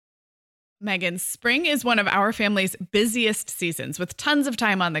Megan, spring is one of our family's busiest seasons with tons of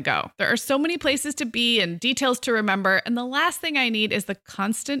time on the go. There are so many places to be and details to remember, and the last thing I need is the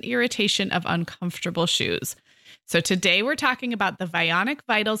constant irritation of uncomfortable shoes. So today we're talking about the Vionic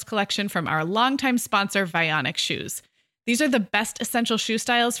Vitals collection from our longtime sponsor, Vionic Shoes. These are the best essential shoe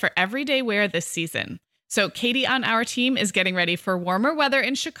styles for everyday wear this season. So Katie on our team is getting ready for warmer weather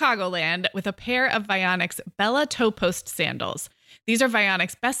in Chicagoland with a pair of Vionic's Bella Toe Post sandals. These are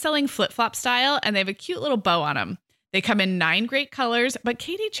Vionic's best-selling flip-flop style, and they have a cute little bow on them. They come in 9 great colors, but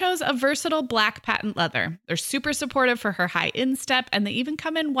Katie chose a versatile black patent leather. They're super supportive for her high instep, and they even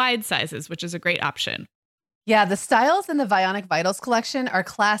come in wide sizes, which is a great option. Yeah, the styles in the Vionic Vitals collection are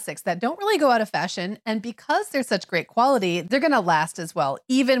classics that don't really go out of fashion, and because they're such great quality, they're going to last as well,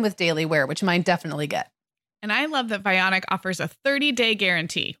 even with daily wear, which mine definitely get. And I love that Vionic offers a 30-day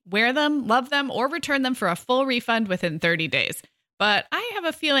guarantee. Wear them, love them, or return them for a full refund within 30 days. But I have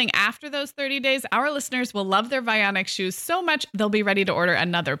a feeling after those 30 days, our listeners will love their Vionic shoes so much they'll be ready to order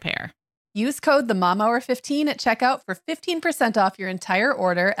another pair. Use code TheMomHour15 at checkout for 15% off your entire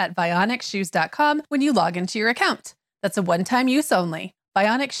order at VionicShoes.com when you log into your account. That's a one-time use only.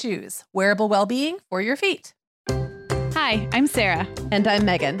 Vionic Shoes, wearable well-being for your feet. Hi, I'm Sarah. And I'm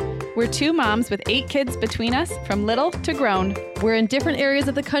Megan. We're 2 moms with 8 kids between us, from little to grown. We're in different areas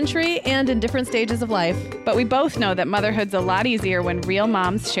of the country and in different stages of life. But we both know that motherhood's a lot easier when real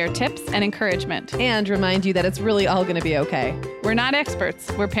moms share tips and encouragement. And remind you that it's really all going to be okay. We're not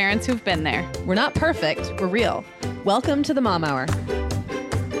experts. We're parents who've been there. We're not perfect. We're real. Welcome to the Mom Hour.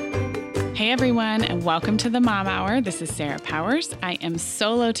 Hey everyone, and welcome to the Mom Hour. This is Sarah Powers. I am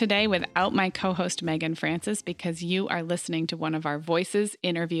solo today without my co-host Megan Francis because you are listening to one of our Voices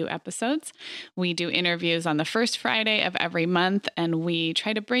interview episodes. We do interviews on the first Friday of every month, and we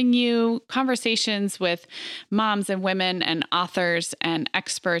try to bring you conversations with moms and women and authors and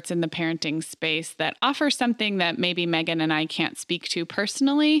experts in the parenting space that offer something that maybe Megan and I can't speak to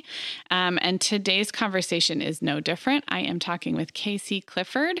personally. And today's conversation is no different. I am talking with Casey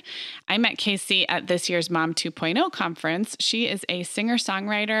Clifford. I met Casey at this year's Mom 2.0 conference. She is a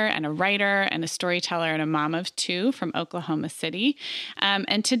singer-songwriter and a writer and a storyteller and a mom of 2 from Oklahoma City.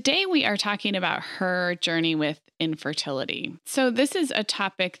 And today we are talking about her journey with infertility. So this is a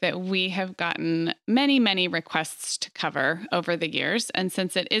topic that we have gotten many, many requests to cover over the years. And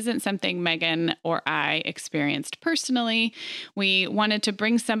since it isn't something Megan or I experienced personally, we wanted to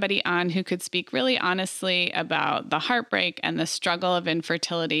bring somebody on who could speak really honestly about the heartbreak and the struggle of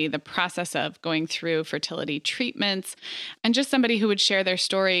infertility, the process of going through fertility treatments, and just somebody who would share their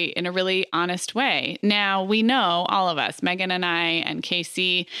story in a really honest way. Now, we know, all of us, Megan and I and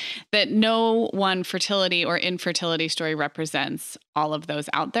Casey, that no one fertility or infertility story represents all of those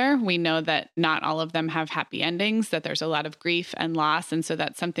out there. We know that not all of them have happy endings, that there's a lot of grief and loss. And so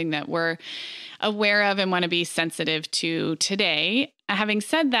that's something that we're aware of and want to be sensitive to today. Having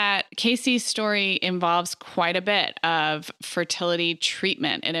said that, Casey's story involves quite a bit of fertility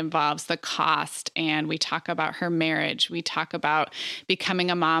treatment. It involves the cost, and we talk about her marriage. We talk about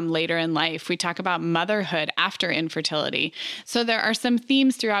becoming a mom later in life. We talk about motherhood after infertility. So there are some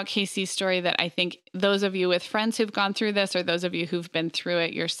themes throughout Casey's story that I think those of you with friends who've gone through this or those of you who've been through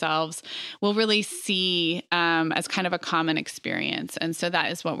it yourselves will really see as kind of a common experience. And so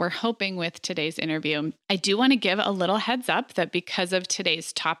that is what we're hoping with today's interview. I do want to give a little heads up that because of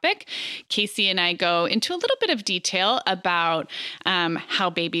today's topic, Casey and I go into a little bit of detail about how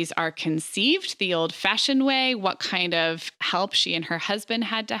babies are conceived the old-fashioned way, what kind of help she and her husband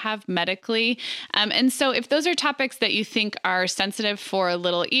had to have medically. And so if those are topics that you think are sensitive for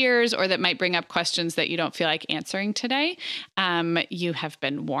little ears or that might bring up questions that you don't feel like answering today, you have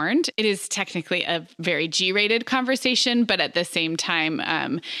been warned. It is technically a very G-rated conversation, but at the same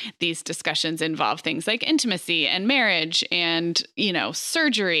time, these discussions involve things like intimacy and marriage and,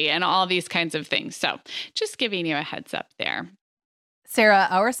 surgery and all these kinds of things. So just giving you a heads up there. Sarah,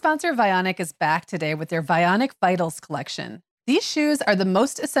 our sponsor Vionic is back today with their Vionic Vitals collection. These shoes are the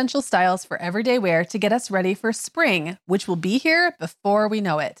most essential styles for everyday wear to get us ready for spring, which will be here before we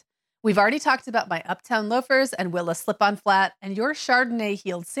know it. We've already talked about my Uptown loafers and Willa slip-on flat and your Chardonnay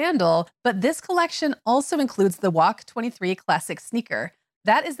heeled sandal, but this collection also includes the Walk 23 classic sneaker.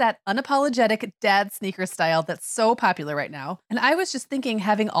 That is that unapologetic dad sneaker style that's so popular right now. And I was just thinking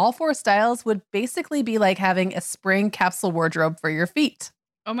having all 4 styles would basically be like having a spring capsule wardrobe for your feet.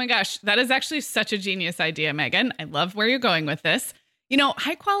 Oh my gosh, that is actually such a genius idea, Megan. I love where you're going with this.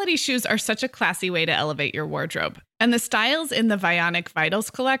 High quality shoes are such a classy way to elevate your wardrobe. And the styles in the Vionic Vitals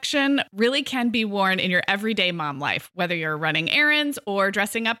collection really can be worn in your everyday mom life, whether you're running errands or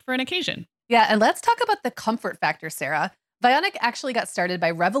dressing up for an occasion. Yeah, and let's talk about the comfort factor, Sarah. Vionic actually got started by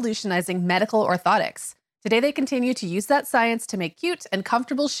revolutionizing medical orthotics. Today, they continue to use that science to make cute and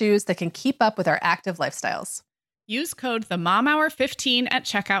comfortable shoes that can keep up with our active lifestyles. Use code TheMomHour15 at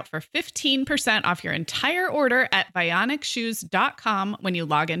checkout for 15% off your entire order at VionicShoes.com when you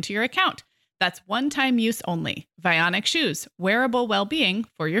log into your account. That's one-time use only. Vionic Shoes, wearable well-being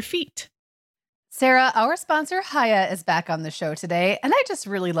for your feet. Sarah, our sponsor, Hiya, is back on the show today, and I just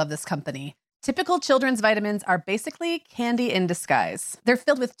really love this company. Typical children's vitamins are basically candy in disguise. They're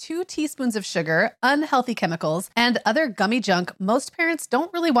filled with 2 teaspoons of sugar, unhealthy chemicals, and other gummy junk most parents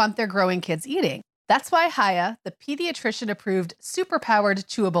don't really want their growing kids eating. That's why Hiya, the pediatrician-approved super-powered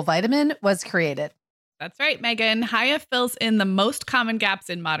chewable vitamin, was created. That's right, Megan. Hiya fills in the most common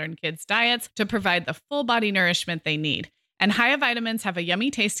gaps in modern kids' diets to provide the full body nourishment they need. And Hiya vitamins have a yummy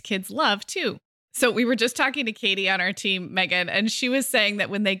taste kids love, too. So we were just talking to Katie on our team, Megan, and she was saying that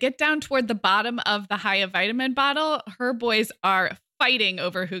when they get down toward the bottom of the Hiya vitamin bottle, her boys are fighting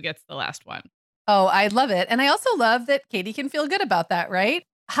over who gets the last one. Oh, I love it. And I also love that Katie can feel good about that, right?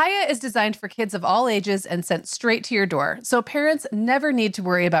 Hiya is designed for kids of all ages and sent straight to your door, so parents never need to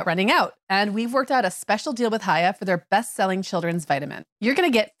worry about running out. And we've worked out a special deal with Hiya for their best-selling children's vitamin. You're going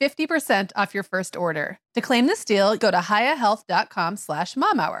to get 50% off your first order. To claim this deal, go to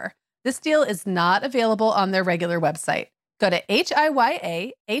hiyahealth.com/momhour. This deal is not available on their regular website. Go to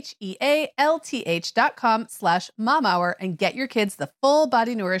hiyahealth.com/momhour and get your kids the full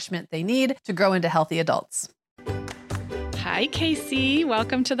body nourishment they need to grow into healthy adults. Hi, Casey.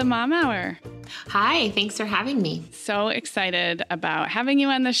 Welcome to the Mom Hour. Hi, thanks for having me. So excited about having you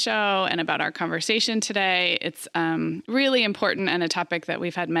on the show and about our conversation today. It's really important and a topic that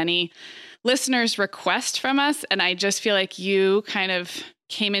we've had many listeners request from us. And I just feel like you kind of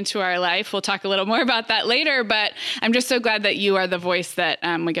came into our life. We'll talk a little more about that later, but I'm just so glad that you are the voice that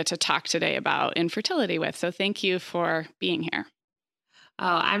we get to talk today about infertility with. So thank you for being here.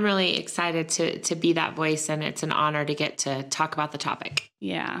 Oh, I'm really excited to be that voice, and it's an honor to get to talk about the topic.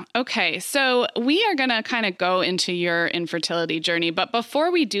 Yeah. Okay. So we are going to kind of go into your infertility journey. But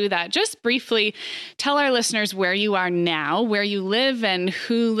before we do that, just briefly tell our listeners where you are now, where you live, and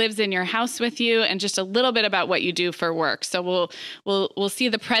who lives in your house with you, and just a little bit about what you do for work. So we'll see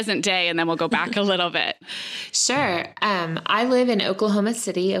the present day, and then we'll go back a little bit. Sure. I live in Oklahoma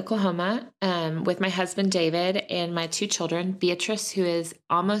City, Oklahoma, with my husband, David, and my 2 children, Beatrice, who is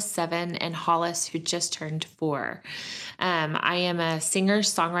almost 7, and Hollis, who just turned 4. I am a singer,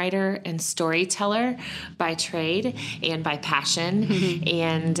 songwriter, and storyteller by trade and by passion.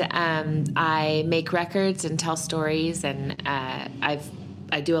 And I make records and tell stories, and I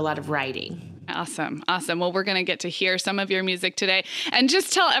do a lot of writing. Awesome. Well, we're going to get to hear some of your music today. And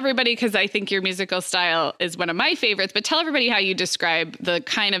just tell everybody, because I think your musical style is one of my favorites, but tell everybody how you describe the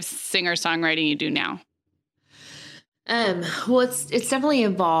kind of singer-songwriting you do now. Well, it's definitely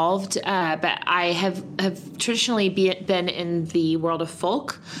evolved, but I have traditionally been in the world of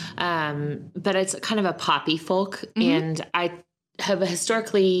folk, but it's kind of a poppy folk, and I have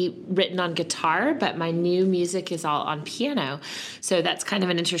historically written on guitar, but my new music is all on piano. So that's kind of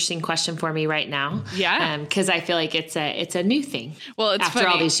an interesting question for me right now. Yeah. Because I feel like it's a new thing. Well, it's after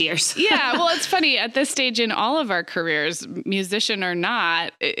funny. All these years. Yeah. Well, it's funny at this stage in all of our careers, musician or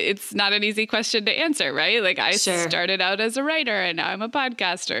not, it's not an easy question to answer, right? Like I started out as a writer and now I'm a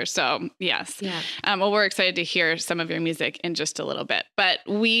podcaster. So yes. Yeah. Well, we're excited to hear some of your music in just a little bit, but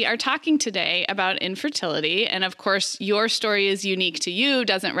we are talking today about infertility. And of course, your story is unique to you,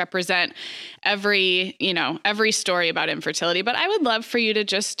 doesn't represent every story about infertility, but I would love for you to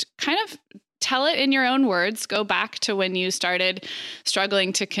just kind of tell it in your own words, go back to when you started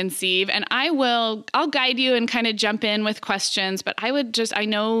struggling to conceive, and I'll guide you and kind of jump in with questions, but I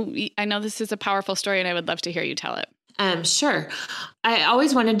know this is a powerful story and I would love to hear you tell it. Sure. I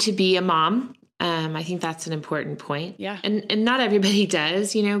always wanted to be a mom. I think that's an important point. Yeah. And not everybody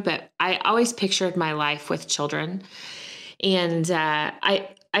does, but I always pictured my life with children. And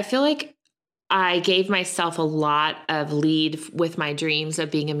I feel like I gave myself a lot of lead with my dreams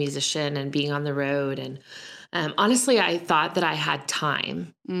of being a musician and being on the road. And honestly, I thought that I had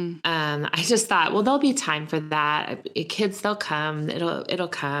time. I just thought, well, there'll be time for that. Kids, they'll come. It'll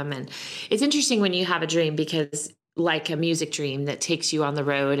come. And it's interesting when you have a dream because like a music dream that takes you on the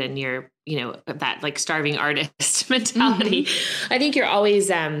road and you're that like starving artist mentality. I think you're always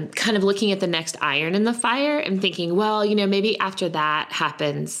kind of looking at the next iron in the fire and thinking, well, maybe after that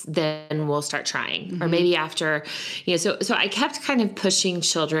happens, then we'll start trying. Or maybe after, so I kept kind of pushing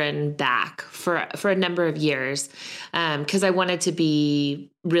children back for a number of years because I wanted to be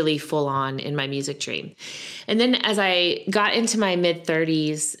really full on in my music dream. And then as I got into my mid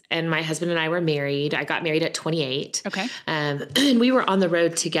 30s and my husband and I were married, I got married at 28. Okay. And we were on the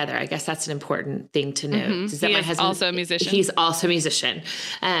road together. I guess that's an important thing to note. Is that my husband also a musician. He's also a musician.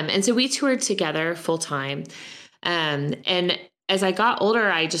 And so we toured together full time. And as I got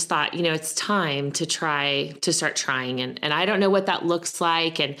older, I just thought, it's time to start trying. And I don't know what that looks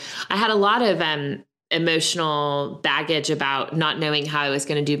like. And I had a lot of, emotional baggage about not knowing how I was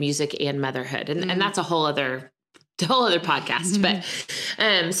going to do music and motherhood. And that's a whole other podcast. But,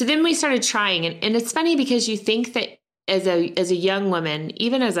 so then we started trying and it's funny because you think that as a young woman,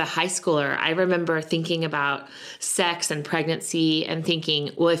 even as a high schooler, I remember thinking about sex and pregnancy and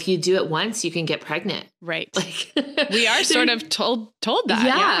thinking, well, if you do it once, you can get pregnant. Right. Like we are sort of told that.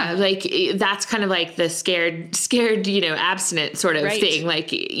 Yeah. Like that's kind of like the scared, abstinent sort of thing.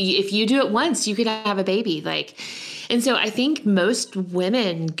 Like if you do it once, you could have a baby. And so I think most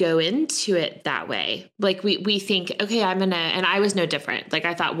women go into it that way. Like we think, okay, and I was no different. Like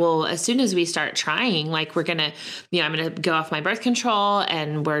I thought, well, as soon as we start trying, like we're going to, I'm going to go off my birth control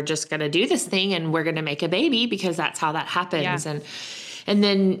and we're just going to do this thing and we're going to make a baby because that's how that happens. Yeah. And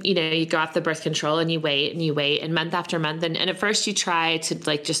then, you go off the birth control and you wait and month after month. And at first you try to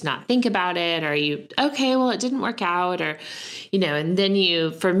like, just not think about it or okay, well, it didn't work out or, and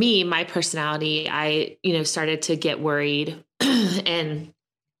then for me, my personality, I, started to get worried and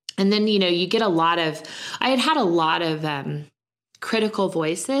then, you get I had a lot of, critical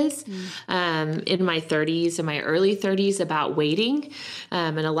voices in my 30s and my early 30s about waiting.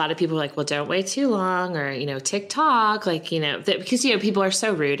 And a lot of people are like, well, don't wait too long or, TikTok, because, people are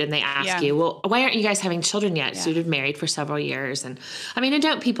so rude and they ask you, well, why aren't you guys having children yet? So you've been married for several years. And and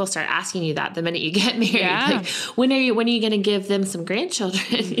don't people start asking you that the minute you get married? Yeah. Like, when are you going to give them some grandchildren?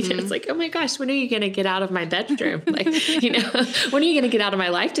 It's like, oh my gosh, when are you going to get out of my bedroom? Like, when are you going to get out of my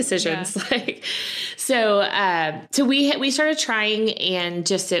life decisions? Yeah. So we started trying and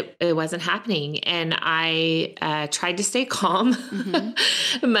just it wasn't happening. And I tried to stay calm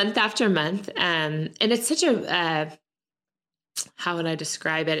month after month. And it's such a, how would I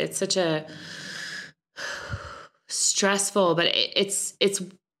describe it? It's such a stressful, but it's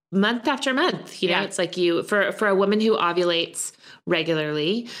month after month, it's like for a woman who ovulates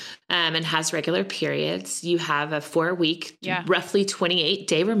regularly and has regular periods, you have a 4-week, roughly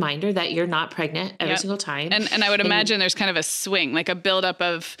 28-day reminder that you're not pregnant every single time. And I would imagine there's kind of a swing, like a buildup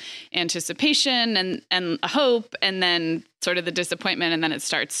of anticipation and a hope, and then sort of the disappointment, and then it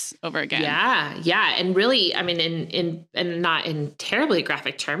starts over again. Yeah. And really, in not in terribly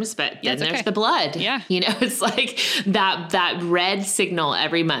graphic terms, but then there's the blood. Yeah. It's like that red signal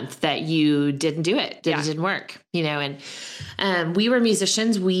every month that you didn't do it, that it didn't work, and we were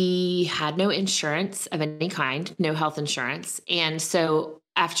musicians. We had no insurance of any kind, no health insurance. And so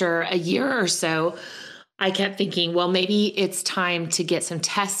after a year or so, I kept thinking, well, maybe it's time to get some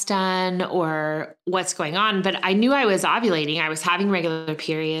tests done or what's going on. But I knew I was ovulating. I was having regular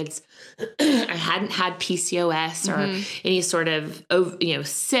periods. I hadn't had PCOS or any sort of,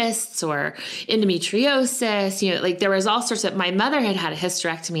 cysts or endometriosis, like there was all sorts of, my mother had a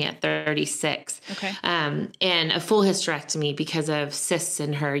hysterectomy at 36. Okay. And a full hysterectomy because of cysts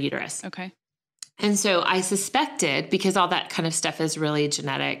in her uterus. Okay. And so I suspected, because all that kind of stuff is really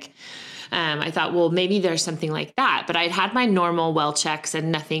genetic, I thought, well, maybe there's something like that. But I'd had my normal well checks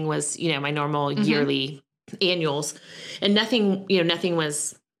and nothing was, my normal yearly annuals, and nothing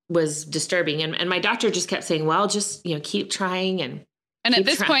was disturbing. And my doctor just kept saying, well, just, keep trying. And at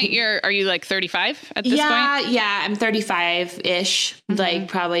this point, are you like 35 at this point? Yeah. I'm 35-ish, like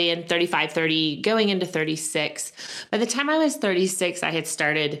probably in 35, 30, going into 36. By the time I was 36, I had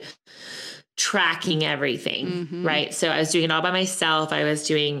started tracking everything, right? So I was doing it all by myself. I was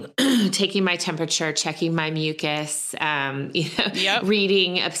taking my temperature, checking my mucus,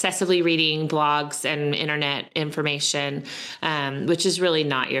 obsessively reading blogs and internet information, which is really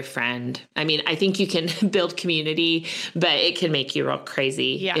not your friend. I think you can build community, but it can make you real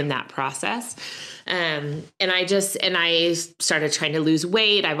crazy in that process. And I started trying to lose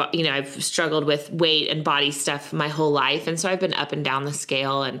weight. I've struggled with weight and body stuff my whole life. And so I've been up and down the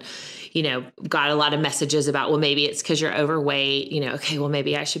scale and, got a lot of messages about, well, maybe it's because you're overweight, okay, well,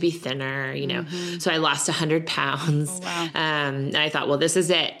 maybe I should be thinner, So I lost 100 pounds. Oh, wow. And I thought, well, this is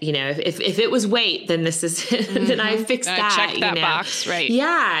it. If it was weight, then this is, then I fixed that. Check that box. Right.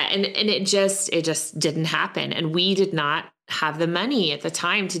 Yeah. And it just didn't happen. And we did not have the money at the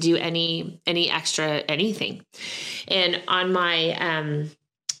time to do any extra anything. And on my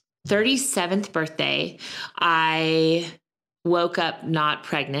 37th birthday, I woke up not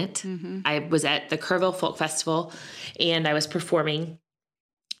pregnant. I was at the Kerrville Folk Festival and I was performing,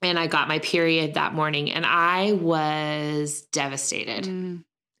 and I got my period that morning, and I was devastated.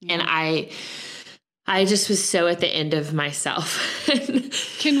 Yeah. And I just was so at the end of myself.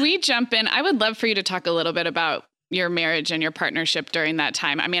 Can we jump in? I would love for you to talk a little bit about your marriage and your partnership during that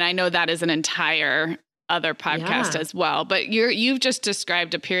time. I mean, I know that is an entire other podcast as well, but you've just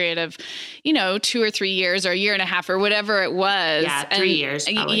described a period of, 2 or 3 years or a year and a half or whatever it was. Yeah, 3 years.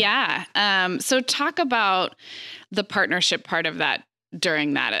 Probably. Yeah. So talk about the partnership part of that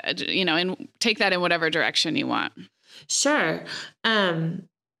during that, and take that in whatever direction you want. Sure.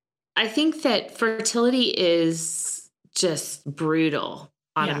 I think that fertility is just brutal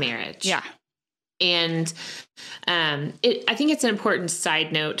on a marriage. Yeah. And I think it's an important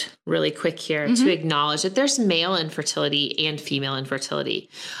side note really quick here to acknowledge that there's male infertility and female infertility.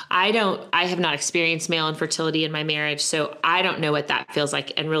 I have not experienced male infertility in my marriage, so I don't know what that feels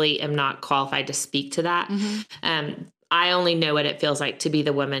like, and really am not qualified to speak to that. I only know what it feels like to be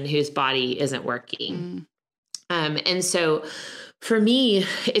the woman whose body isn't working. And so for me,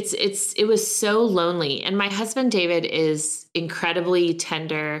 it was so lonely. And my husband, David, is incredibly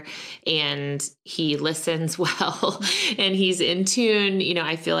tender, and he listens well, and he's in tune.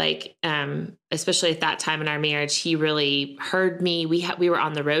 I feel like, especially at that time in our marriage, he really heard me. We were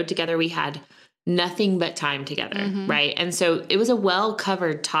on the road together. We had nothing but time together. Right. And so it was a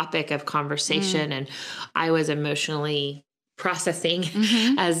well-covered topic of conversation, and I was emotionally processing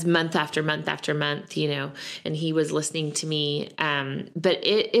as month after month after month, and he was listening to me. But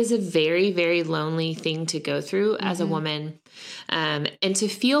it is a very, very lonely thing to go through as a woman. And to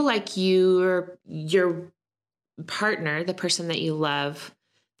feel like your partner, the person that you love,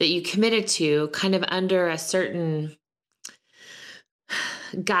 that you committed to, kind of under a certain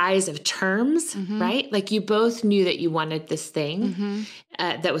guise of terms, right? Like you both knew that you wanted this thing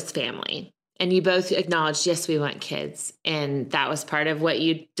that was family. And you both acknowledged, yes, we want kids. And that was part of what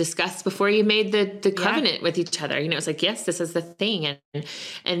you discussed before you made the covenant with each other. It's like, yes, this is the thing.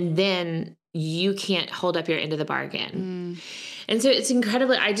 And then you can't hold up your end of the bargain. And so it's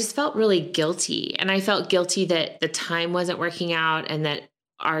incredibly, I just felt really guilty. And I felt guilty that the time wasn't working out and that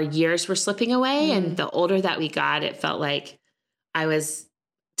our years were slipping away. And the older that we got, it felt like I was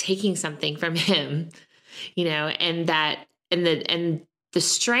taking something from him, and the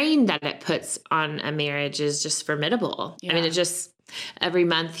strain that it puts on a marriage is just formidable. Yeah. I mean, it just, every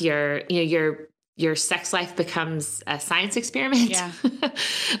month your sex life becomes a science experiment. Yeah.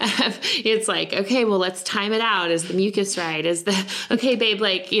 It's like, okay, well, let's time it out. Is the mucus right? Okay, babe,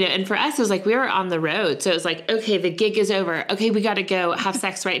 and for us, it was like, we were on the road. So it was like, okay, the gig is over. Okay, we got to go have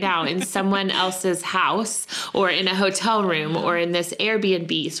sex right now in someone else's house or in a hotel room or in this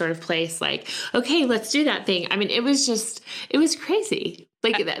Airbnb sort of place. Like, okay, let's do that thing. I mean, it was crazy.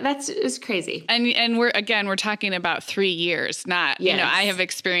 It's crazy. And we're talking about 3 years, not, I have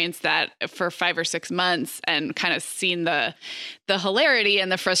experienced that for 5 or 6 months and kind of seen the hilarity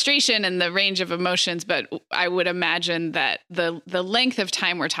and the frustration and the range of emotions. But I would imagine that the length of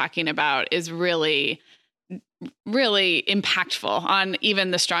time we're talking about is really, really impactful on even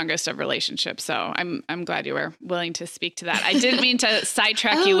the strongest of relationships. So I'm glad you were willing to speak to that. I didn't mean to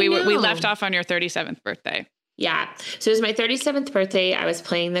sidetrack you. We left off on your 37th birthday. Yeah. So it was my 37th birthday. I was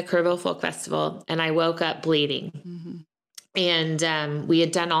playing the Kerrville Folk Festival, and I woke up bleeding. And we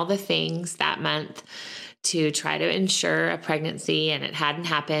had done all the things that month to try to ensure a pregnancy, and it hadn't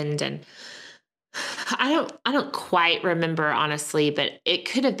happened. And I don't quite remember, honestly, but it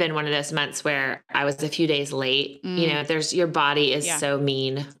could have been one of those months where I was a few days late. Your body is so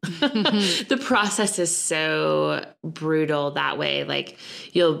mean. The process is so brutal that way. Like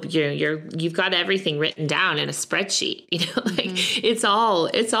you've got everything written down in a spreadsheet, it's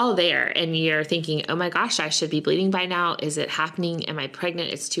all there. And you're thinking, oh my gosh, I should be bleeding by now. Is it happening? Am I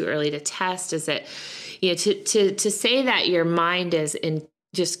pregnant? It's too early to test. Is it, to say that your mind is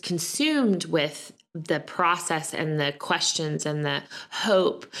just consumed with the process and the questions and the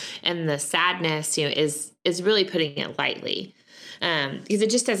hope and the sadness, is really putting it lightly. Because it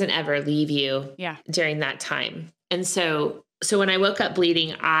just doesn't ever leave you during that time. And so when I woke up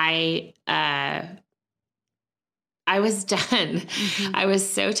bleeding, I was done. I was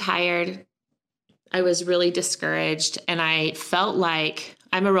so tired. I was really discouraged, and I felt like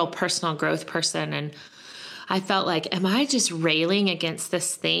I'm a real personal growth person. And I felt like, am I just railing against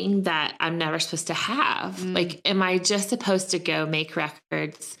this thing that I'm never supposed to have? Like, am I just supposed to go make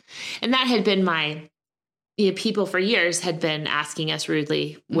records? And that had been people for years had been asking us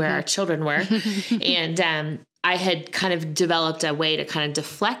rudely where our children were. And I had kind of developed a way to kind of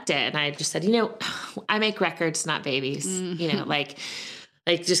deflect it. And I just said, I make records, not babies, like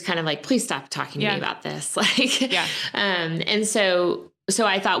just kind of like, please stop talking to me about this. And so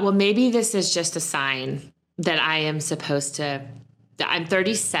I thought, well, maybe this is just a sign that I am supposed to, I'm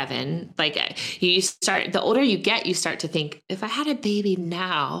 37. Like the older you get, you start to think, if I had a baby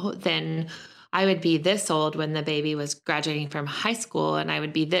now, then I would be this old when the baby was graduating from high school. And I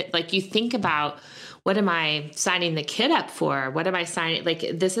would be that, like, you think about, what am I signing the kid up for? What am I signing? Like,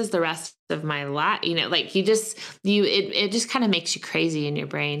 this is the rest of my life, like it just kind of makes you crazy in your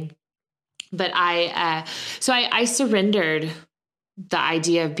brain. But I surrendered the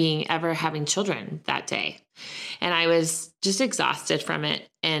idea of ever having children that day. And I was just exhausted from it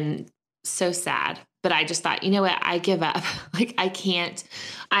and so sad. But I just thought, you know what? I give up. Like, I can't.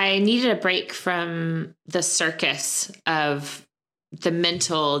 I needed a break from the circus of the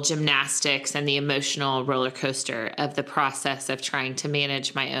mental gymnastics and the emotional roller coaster of the process of trying to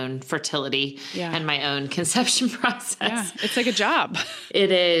manage my own fertility and my own conception process. Yeah, it's like a job.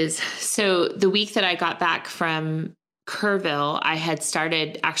 It is. So the week that I got back from Kerrville, I had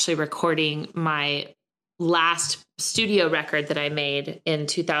started actually recording my last studio record that I made in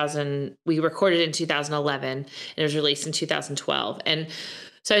 2000. We recorded in 2011 and it was released in 2012. And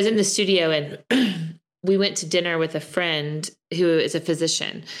so I was in the studio and we went to dinner with a friend who is a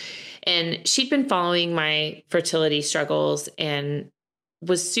physician, and she'd been following my fertility struggles and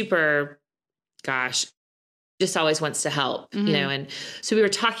was super, just always wants to help, and so we were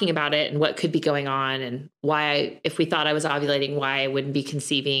talking about it and what could be going on and why, if we thought I was ovulating, why I wouldn't be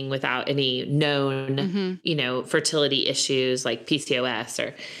conceiving without any known, fertility issues like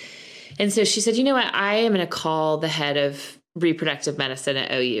PCOS and so she said, you know what, I am going to call the head of reproductive medicine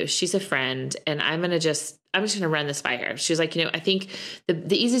at OU. She's a friend, and I'm just going to run this by her. She was like, I think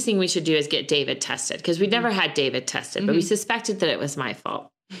the easiest thing we should do is get David tested, because we'd never had David tested, but we suspected that it was my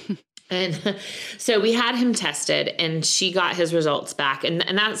fault. And so we had him tested, and she got his results back. And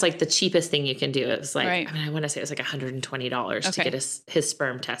that's like the cheapest thing you can do. It was like, I want to say it was like $120 to get his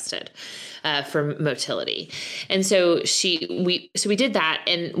sperm tested for motility. And so we did that.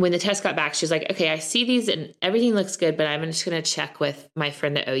 And when the test got back, she was like, okay, I see these and everything looks good, but I'm just going to check with my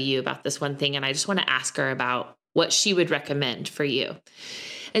friend at OU about this one thing. And I just want to ask her about what she would recommend for you.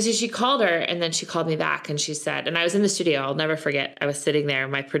 And so she called her, and then she called me back, and she said, and I was in the studio, I'll never forget. I was sitting there.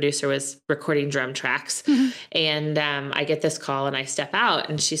 My producer was recording drum tracks, and I get this call, and I step out,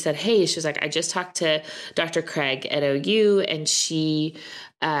 and she said, hey, she's like, I just talked to Dr. Craig at OU, and she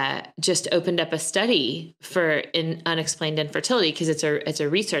just opened up a study for unexplained infertility, because it's a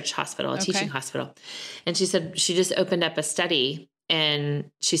research hospital, a teaching hospital. And she said she just opened up a study,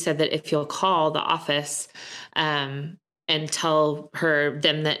 and she said that if you'll call the office, and tell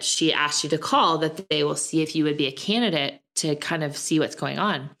them that she asked you to call, that they will see if you would be a candidate to kind of see what's going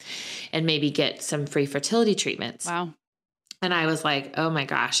on and maybe get some free fertility treatments. Wow. And I was like, oh my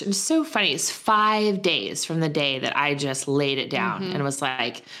gosh. And it's so funny. It's 5 days from the day that I just laid it down and was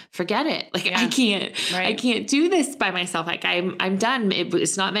like, forget it. Like, I can't do this by myself. Like, I'm done.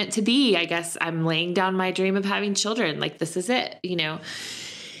 It's not meant to be. I guess I'm laying down my dream of having children. Like, this is it,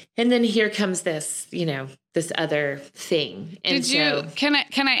 And then here comes this, this other thing. And can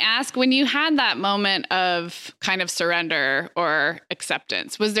I ask, when you had that moment of kind of surrender or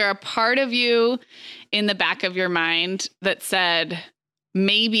acceptance, was there a part of you in the back of your mind that said,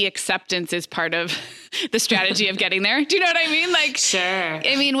 maybe acceptance is part of the strategy of getting there? Do you know what I mean? Like, sure.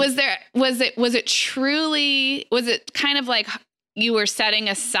 I mean, was it kind of like you were setting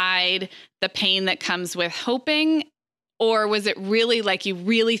aside the pain that comes with hoping? Or was it really like you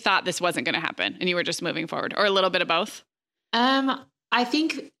really thought this wasn't going to happen and you were just moving forward, or a little bit of both? I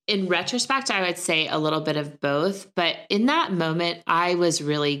think in retrospect, I would say a little bit of both. But in that moment, I was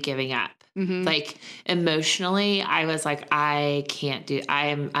really giving up. Like, emotionally, I was like, I'm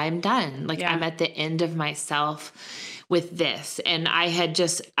done. Like, I'm at the end of myself with this. And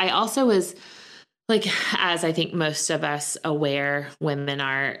I also was like, as I think most of us aware women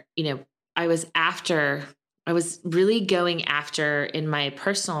are, I was really going after in my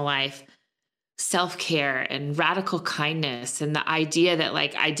personal life self-care and radical kindness, and the idea that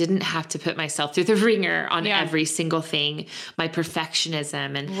like I didn't have to put myself through the ringer on every single thing, my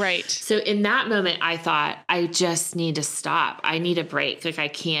perfectionism. And so in that moment I thought, I just need to stop. I need a break. Like I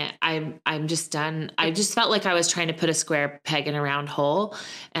can't, I'm just done. I just felt like I was trying to put a square peg in a round hole,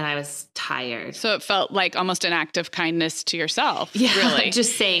 and I was tired. So it felt like almost an act of kindness to yourself. Yeah. Really.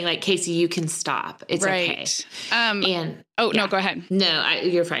 Just saying like, Casey, you can stop. It's okay. No, go ahead. No,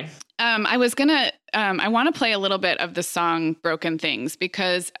 you're fine. I was going to, I want to play a little bit of the song Broken Things,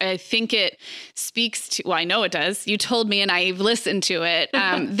 because I think it speaks to, well, I know it does. You told me and I've listened to it.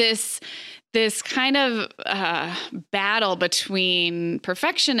 This kind of battle between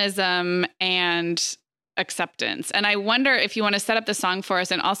perfectionism and acceptance. And I wonder if you want to set up the song for us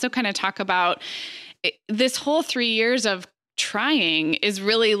and also kind of talk about this whole 3 years of trying is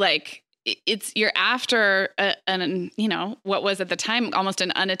really like, you're after what was at the time almost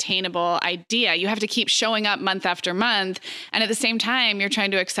an unattainable idea. You have to keep showing up month after month. And at the same time, you're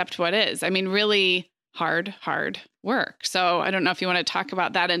trying to accept what is. I mean, really hard work. So I don't know if you want to talk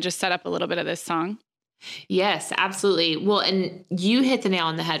about that and just set up a little bit of this song. Yes, absolutely. Well, and you hit the nail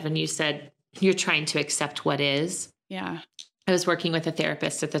on the head when you said you're trying to accept what is. Yeah. I was working with a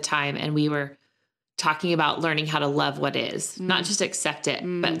therapist at the time, and we were talking about learning how to love what is, not just accept it,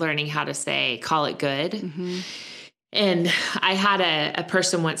 but learning how to call it good. Mm-hmm. And I had a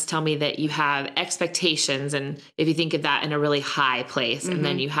person once tell me that you have expectations, and if you think of that in a really high place, and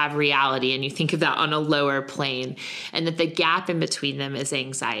then you have reality and you think of that on a lower plane, and that the gap in between them is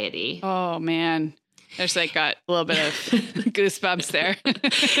anxiety. Oh man. There's like got a little bit of goosebumps there.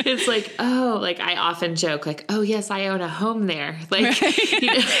 It's like, I often joke like, oh yes, I own a home there. Like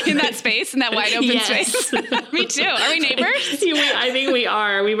in that space, in that wide open space. Me too. Are we neighbors? I think we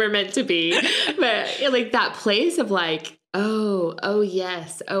are. We were meant to be. But like that place of like, oh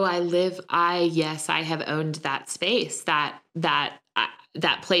yes. Oh, I have owned that space, that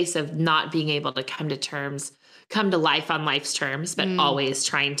place of not being able to come to life on life's terms, but always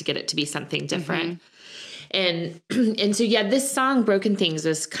trying to get it to be something different. Mm-hmm. And so, yeah, this song Broken Things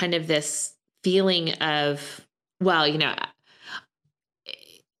was kind of this feeling of, well,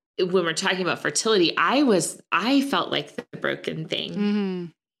 when we're talking about fertility, I felt like the broken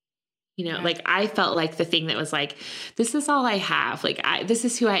thing, like I felt like the thing that was like, this is all I have. Like, this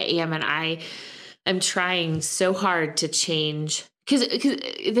is who I am. And I am trying so hard to change. Because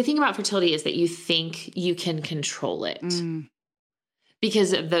the thing about fertility is that you think you can control it.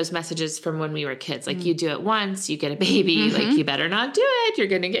 Because of those messages from when we were kids. Like, you do it once, you get a baby, like, you better not do it. You're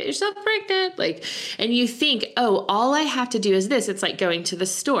going to get yourself pregnant. Like, and you think, oh, all I have to do is this. It's like going to the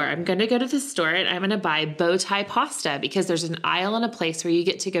store. I'm going to go to the store and I'm going to buy bow tie pasta because there's an aisle and a place where you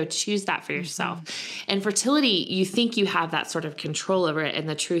get to go choose that for yourself. And fertility, you think you have that sort of control over it. And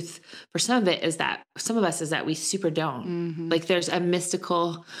the truth for some of us is that we super don't. Like, there's a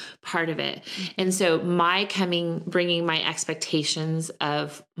mystical part of it. And so bringing my expectations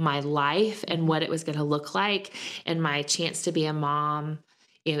of my life and what it was going to look like and my chance to be a mom,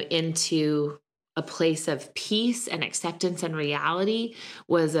 into a place of peace and acceptance and reality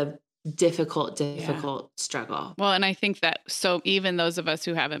was a difficult struggle. Well, and I think that so even those of us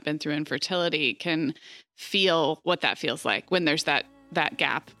who haven't been through infertility can feel what that feels like when there's that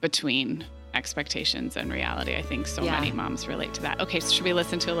gap between expectations and reality. I think so many moms relate to that. Okay, so should we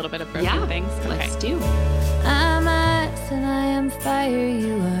listen to a little bit of Broken Things? Okay. Let's do. I'm ice and I am fire,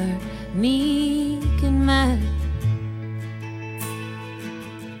 you are meek and mild.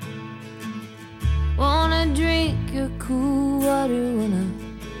 Wanna drink your cool water when I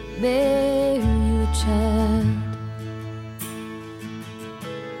bear you a child.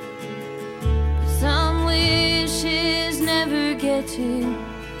 But some wishes never get to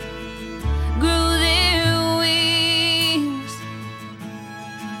grow their wings,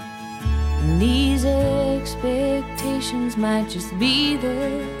 and these expectations might just be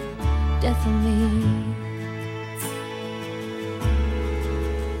the death of me.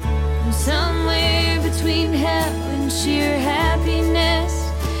 And somewhere between hell and sheer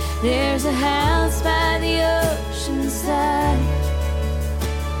happiness, there's a house by the ocean side,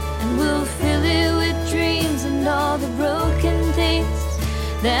 and we'll fill it with dreams and all the broken things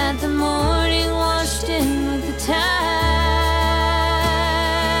that the morning washed in with the tide.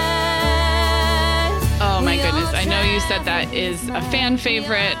 Oh my goodness. I know you said that is a fan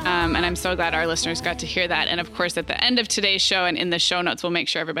favorite, and I'm so glad our listeners got to hear that. And of course, at the end of today's show and in the show notes, we'll make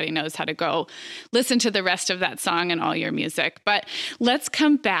sure everybody knows how to go listen to the rest of that song and all your music. But let's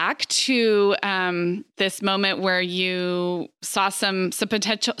come back to this moment where you saw some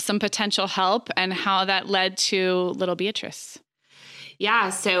potential help and how that led to little Beatrice.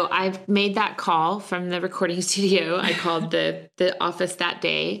 Yeah. So I've made that call from the recording studio. I called the office that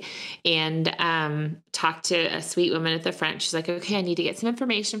day and talked to a sweet woman at the front. She's like, okay, I need to get some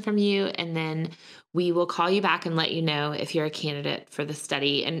information from you. And then we will call you back and let you know if you're a candidate for the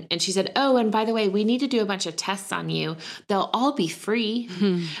study. And she said, oh, and by the way, we need to do a bunch of tests on you. They'll all be free.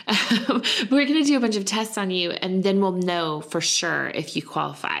 We're going to do a bunch of tests on you, and then we'll know for sure if you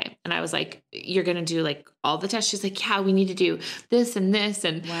qualify. And I was like, you're going to do like all the tests? She's like, yeah, we need to do this and this.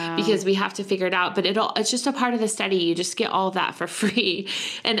 And because we have to figure it out, but it's just a part of the study. You just get all of that for free.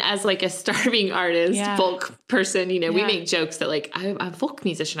 And as like a starving artist, folk person, we make jokes that like, I'm a folk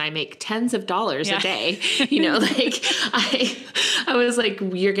musician. I make tens of dollars a day, like I was like,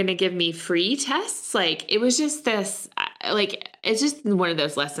 you're going to give me free tests. Like, it was just this, like, it's just one of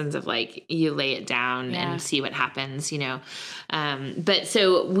those lessons of like, you lay it down and see what happens, but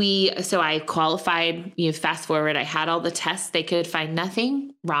so I qualified, fast forward, I had all the tests. They could find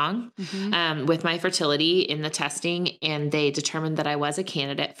nothing wrong with my fertility in the testing. And they determined that I was a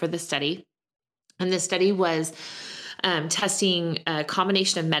candidate for the study. And the study was testing a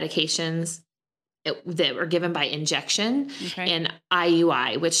combination of medications that were given by injection and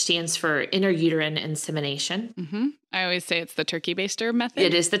IUI, which stands for intrauterine insemination. I always say it's the turkey baster method.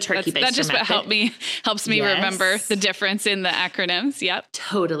 It is the turkey baster method. That's just what helps me remember the difference in the acronyms. Yep.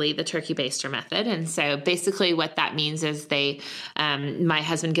 Totally, the turkey baster method. And so basically what that means is my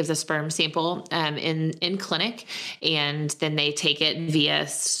husband gives a sperm sample in clinic, and then they take it via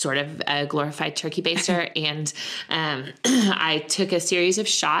sort of a glorified turkey baster. And I took a series of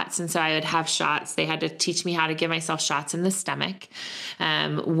shots. And so I would have shots. They had to teach me how to give myself shots in the stomach.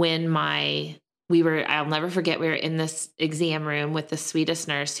 I'll never forget, we were in this exam room with the sweetest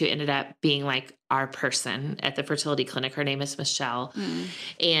nurse who ended up being like our person at the fertility clinic. Her name is Michelle.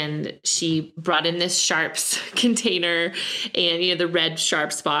 And she brought in this Sharps container and, the red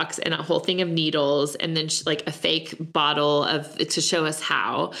Sharps box and a whole thing of needles. And then like a fake bottle to show us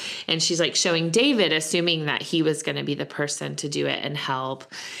how. And she's like showing David, assuming that he was going to be the person to do it and help.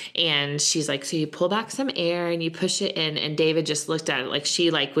 And she's like, so you pull back some air and you push it in. And David just looked at it like she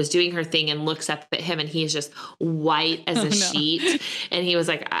like was doing her thing and looks up at him, and he is just white as a sheet. And he was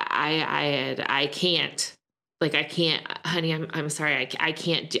like, I can't, honey, I'm sorry. I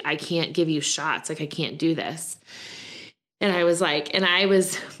can't give you shots. Like, I can't do this. And I was like, I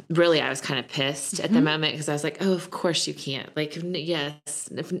was kind of pissed at the moment, because I was like, oh, of course you can't. Like, yes,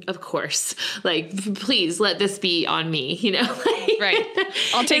 of course. Like, please let this be on me, Right.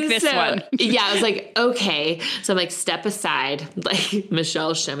 I'll take this one. Yeah. I was like, okay. So I'm like, step aside. Like,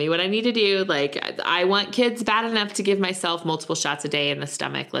 Michelle, show me what I need to do. Like, I want kids bad enough to give myself multiple shots a day in the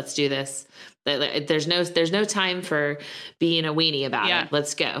stomach. Let's do this. There's no time for being a weenie about it.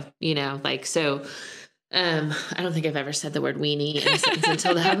 Let's go, so. I don't think I've ever said the word weenie in a sentence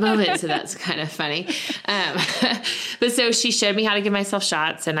until that moment. So that's kind of funny. But so she showed me how to give myself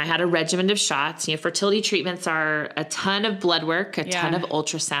shots, and I had a regimen of shots. Fertility treatments are a ton of blood work, a ton of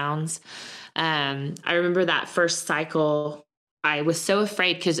ultrasounds. I remember that first cycle, I was so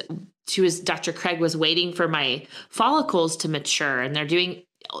afraid because Dr. Craig was waiting for my follicles to mature, and they're doing,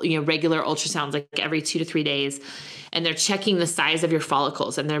 regular ultrasounds like every 2 to 3 days. And they're checking the size of your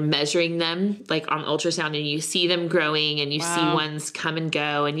follicles, and they're measuring them like on ultrasound, and you see them growing, and you see ones come and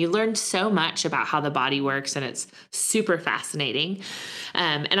go, and you learn so much about how the body works, and it's super fascinating.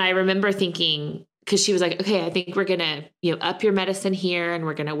 And I remember thinking, because she was like, okay, I think we're going to, up your medicine here, and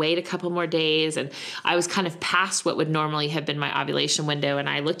we're going to wait a couple more days. And I was kind of past what would normally have been my ovulation window. And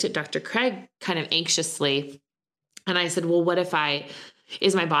I looked at Dr. Craig kind of anxiously, and I said, well,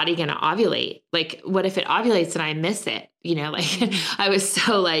 is my body going to ovulate? Like, what if it ovulates and I miss it? I was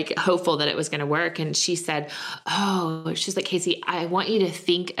so like hopeful that it was going to work. And she said, she's like, Casey, I want you to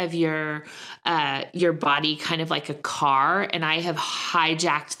think of your body kind of like a car. And I have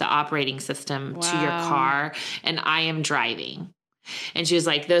hijacked the operating system to your car, and I am driving. And she was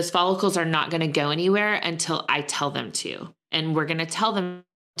like, those follicles are not going to go anywhere until I tell them to. And we're going to tell them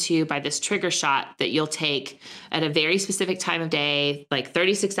to by this trigger shot that you'll take at a very specific time of day, like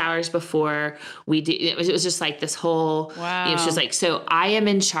 36 hours before we do. It was just like this whole, she's like, so I am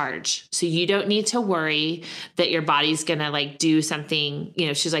in charge. So you don't need to worry that your body's going to like do something,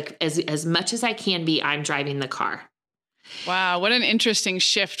 she's like, as much as I can be, I'm driving the car. Wow. What an interesting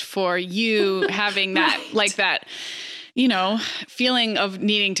shift for you having that, like that, feeling of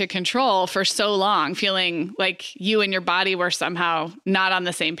needing to control for so long, feeling like you and your body were somehow not on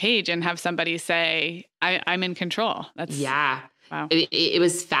the same page, and have somebody say, I'm in control. Wow. It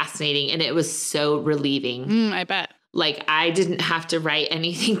was fascinating, and it was so relieving. I bet. Like I didn't have to write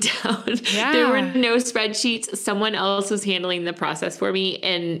anything down. Yeah. There were no spreadsheets. Someone else was handling the process for me.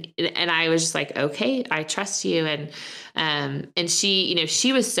 And I was just like, okay, I trust you. And she, you know,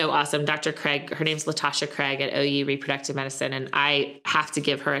 she was so awesome. Dr. Craig, her name's Latasha Craig at OU Reproductive Medicine. And I have to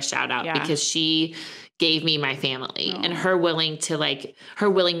give her a shout out because she gave me my family and her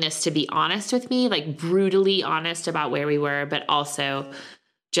willingness to be honest with me, like brutally honest about where we were, but also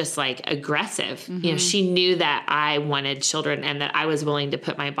just like aggressive. You know, she knew that I wanted children and that I was willing to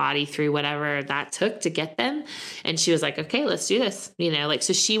put my body through whatever that took to get them. And she was like, okay, let's do this. You know, like,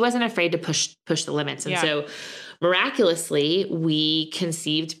 so she wasn't afraid to push the limits. And so miraculously, we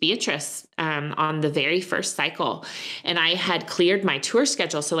conceived Beatrice on the very first cycle, and I had cleared my tour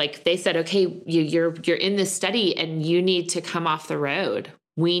schedule. So like they said, okay, you're in this study and you need to come off the road.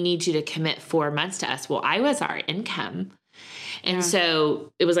 We need you to commit 4 months to us. Well, I was our income. And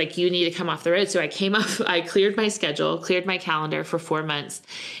so it was like, you need to come off the road. So I came off, I cleared my schedule, cleared my calendar for 4 months.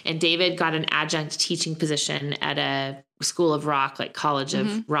 And David got an adjunct teaching position at a school of rock, like College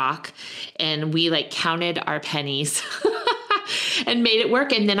of Rock. And we like counted our pennies and made it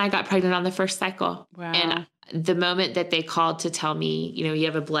work. And then I got pregnant on the first cycle. Wow. And the moment that they called to tell me, you know, you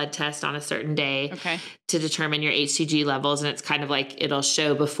have a blood test on a certain day to determine your HCG levels. And it's kind of like, it'll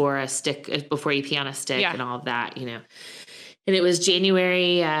show before you pee on a stick and all of that, you know. And it was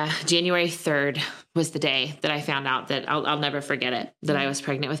January 3rd was the day that I found out that I'll never forget it, that I was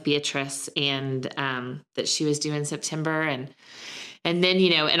pregnant with Beatrice and that she was due in September. And then,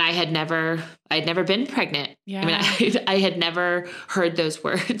 you know, and I'd never been pregnant. Yeah. I mean, I had never heard those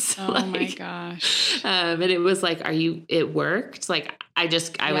words. Oh my gosh. And it was like, it worked. Like, I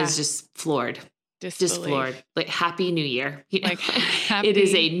was just floored. Disbelief. Just floored. Like, Happy New Year. You know? Like, it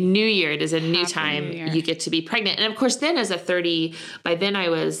is a new year. It is a new time. You get to be pregnant. And of course, then by then I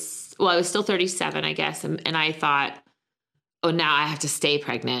was still 37, I guess. And I thought, oh, now I have to stay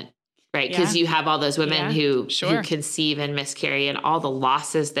pregnant. Right. Because you have all those women who conceive and miscarry and all the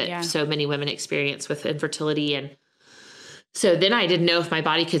losses that so many women experience with infertility. And so then I didn't know if my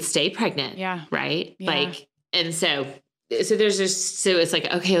body could stay pregnant. Yeah. Right. Yeah. Like, and so it's like,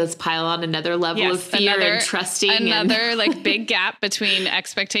 okay, let's pile on another level of fear and trusting. Another like big gap between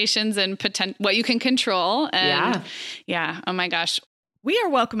expectations and what you can control. And oh my gosh. We are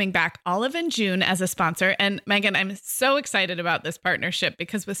welcoming back Olive and June as a sponsor. And Megan, I'm so excited about this partnership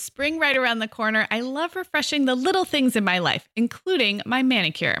because with spring right around the corner, I love refreshing the little things in my life, including my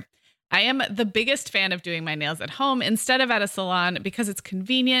manicure. I am the biggest fan of doing my nails at home instead of at a salon because it's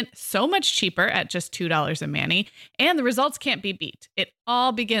convenient, so much cheaper at just $2 a mani, and the results can't be beat. It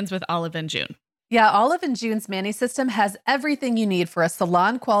all begins with Olive and June. Yeah, Olive and June's Mani System has everything you need for a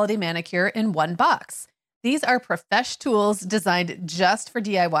salon quality manicure in one box. These are profesh tools designed just for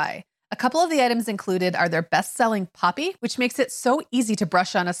DIY. A couple of the items included are their best-selling Poppy, which makes it so easy to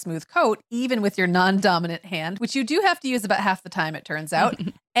brush on a smooth coat, even with your non-dominant hand, which you do have to use about half the time, it turns out,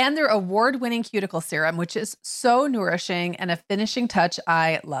 and their award-winning cuticle serum, which is so nourishing and a finishing touch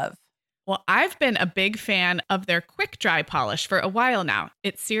I love. Well, I've been a big fan of their quick dry polish for a while now.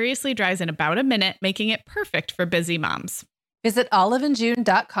 It seriously dries in about a minute, making it perfect for busy moms. Visit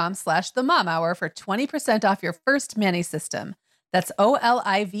oliveandjune.com/themomhour for 20% off your first Mani System. That's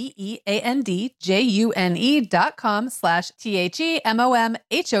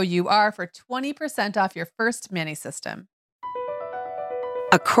oliveandjune.com/THEMOMHOUR for 20% off your first Mani System.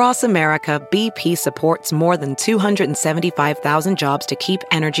 Across America, BP supports more than 275,000 jobs to keep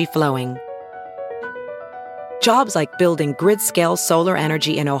energy flowing. Jobs like building grid-scale solar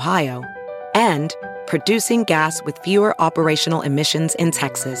energy in Ohio and producing gas with fewer operational emissions in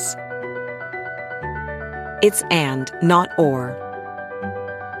Texas. It's and, not or.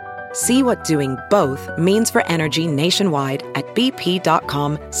 See what doing both means for energy nationwide at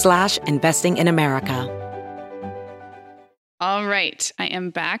bp.com/investing in America. All right. I am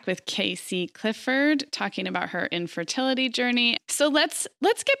back with Casey Clifford talking about her infertility journey. So let's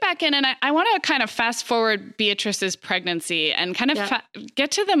get back in. And I want to kind of fast forward Beatrice's pregnancy and kind of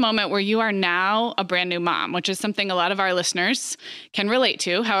get to the moment where you are now a brand new mom, which is something a lot of our listeners can relate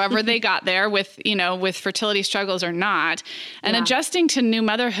to, however they got there with fertility struggles or not. And adjusting to new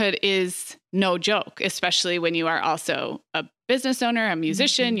motherhood is no joke, especially when you are also a business owner, a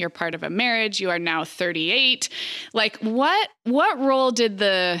musician, you're part of a marriage, you are now 38. Like what role did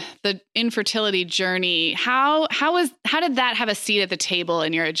the infertility journey, how did that have a seat at the table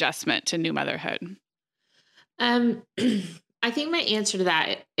in your adjustment to new motherhood? I think my answer to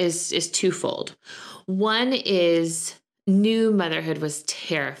that is twofold. One is new motherhood was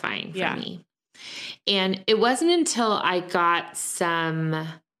terrifying for me. And it wasn't until I got some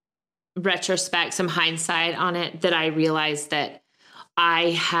retrospect, some hindsight on it, that I realized that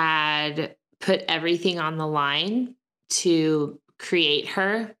I had put everything on the line to create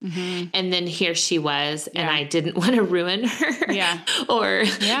her. And then here she was, and I didn't want to ruin her or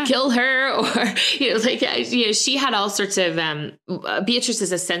kill her, or, she had all sorts of, Beatrice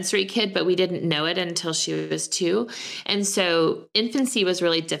is a sensory kid, but we didn't know it until she was 2. And so infancy was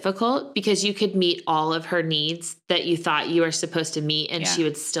really difficult because you could meet all of her needs that you thought you were supposed to meet, and she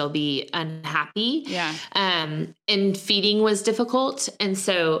would still be unhappy. And feeding was difficult. And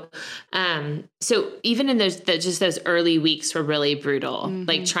so even in those early weeks were really brutal,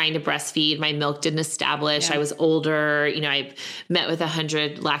 like trying to breastfeed. My milk didn't establish. I was older. I met with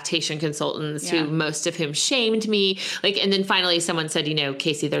 100 lactation consultants who, most of whom shamed me. And then finally someone said,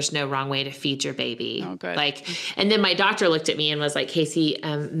 Casey, there's no wrong way to feed your baby. Oh, good. And then my doctor looked at me and was like, Casey,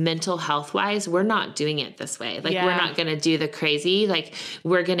 mental health wise, we're not doing it this way. We're not going to do the crazy.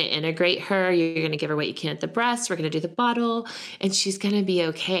 We're going to integrate her. You're going to give her what you can at the breast. We're going to do the bottle, and she's going to be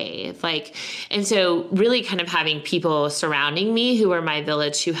okay. And so really kind of having people surrounding me who were my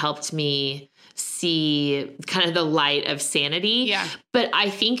village, who helped me see kind of the light of sanity. Yeah. But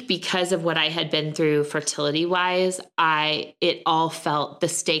I think because of what I had been through fertility wise, it all felt, the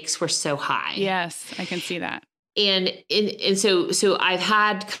stakes were so high. Yes, I can see that. And so I've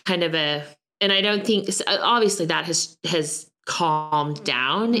had kind of and I don't think, obviously that has calmed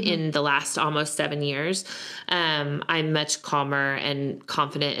down in the last almost 7 years. I'm much calmer and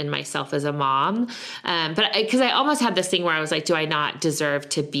confident in myself as a mom. But because I almost had this thing where I was like, do I not deserve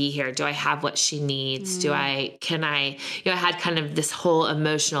to be here? Do I have what she needs? I had kind of this whole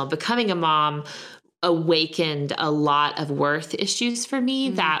emotional, becoming a mom awakened a lot of worth issues for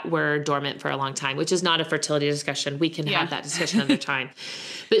me that were dormant for a long time, which is not a fertility discussion. We can have that discussion another time.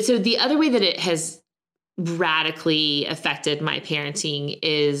 But so the other way that it has radically affected my parenting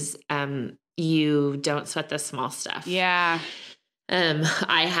is you don't sweat the small stuff. Yeah.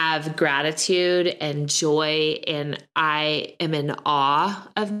 I have gratitude and joy, and I am in awe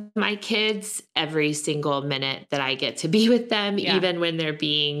of my kids every single minute that I get to be with them, even when they're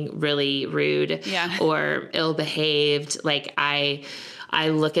being really rude or ill-behaved. I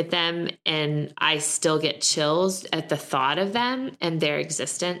look at them and I still get chills at the thought of them and their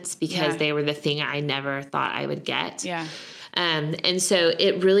existence, because they were the thing I never thought I would get. Yeah. And so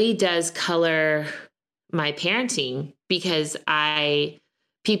it really does color my parenting, because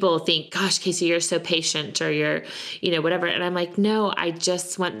people think, gosh, Casey, you're so patient, or you're, whatever. And I'm like, no, I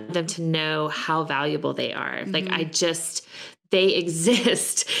just want them to know how valuable they are. They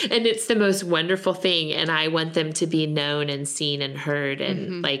exist, and it's the most wonderful thing. And I want them to be known and seen and heard.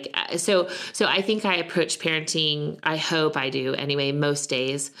 And so I think I approach parenting, I hope I do anyway, most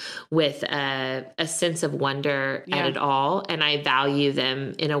days, with a sense of wonder at it all. And I value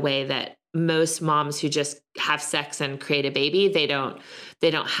them in a way that most moms who just have sex and create a baby, they don't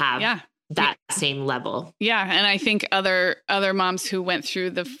have that same level. Yeah. And I think other moms who went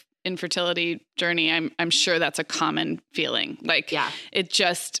through the infertility journey, I'm sure that's a common feeling. It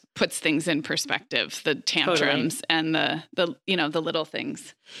just puts things in perspective, the tantrums and the little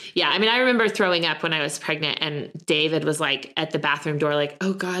things. Yeah. I mean, I remember throwing up when I was pregnant, and David was at the bathroom door,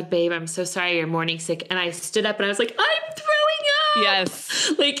 oh God, babe, I'm so sorry, you're morning sick. And I stood up and I was like, I'm throwing up.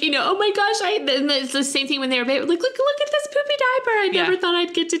 Yes. Oh my gosh. And it's the same thing when they were baby. Look at this poopy diaper. I never thought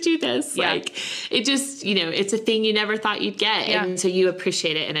I'd get to do this. Yeah. It just, it's a thing you never thought you'd get. Yeah. And so you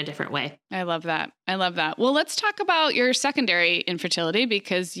appreciate it in a different way. I love that. Well, let's talk about your secondary infertility,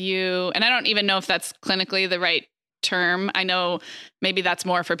 because and I don't even know if that's clinically the right term. I know maybe that's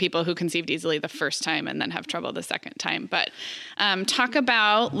more for people who conceived easily the first time and then have trouble the second time. But talk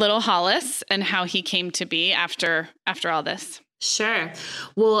about little Hollis and how he came to be after all this. Sure.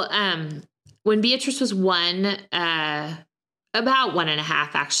 Well, when Beatrice was about 1.5,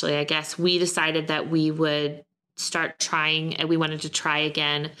 actually, I guess, we decided that we would start trying, and we wanted to try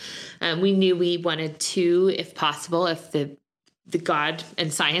again. We knew we wanted 2, if possible, if the God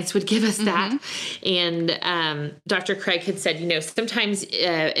and science would give us that. And Dr. Craig had said, sometimes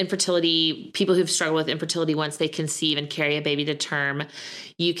infertility, people who've struggled with infertility once they conceive and carry a baby to term,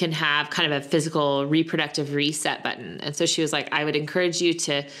 you can have kind of a physical reproductive reset button. And so she was like, I would encourage you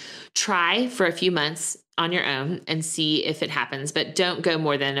to try for a few months on your own and see if it happens, but don't go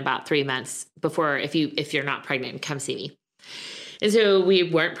more than about 3 months before, if you're not pregnant, come see me. And so we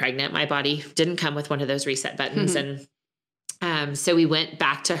weren't pregnant. My body didn't come with one of those reset buttons. And so we went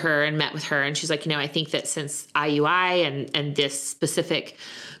back to her and met with her, and she's like, I think that since IUI and this specific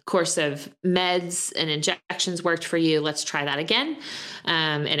course of meds and injections worked for you, let's try that again.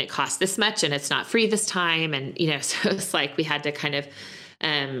 And it costs this much, and it's not free this time. And, so it's we had to kind of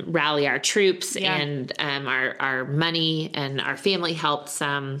rally our troops and our money, and our family helped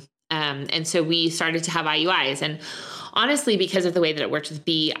some. And so we started to have IUIs. And honestly, because of the way that it worked with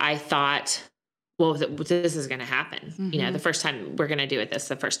B, I thought, well, this is going to happen. You know, the first time we're going to do it,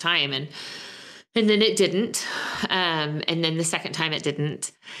 the first time. And then it didn't. And then the second time it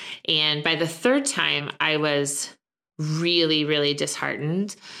didn't. And by the third time, I was really, really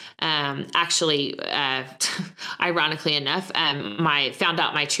disheartened. Actually, ironically enough, found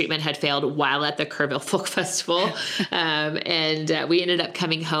out my treatment had failed while at the Kerrville Folk Festival. And we ended up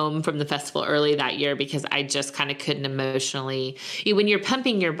coming home from the festival early that year because I just kind of couldn't emotionally, when you're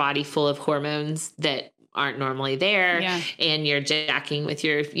pumping your body full of hormones that aren't normally there, and you're jacking with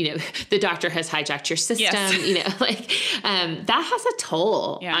your, the doctor has hijacked your system, that has a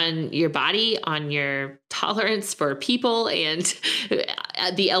toll on your body, on your tolerance for people and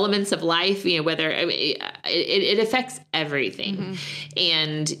the elements of life, whether it affects everything.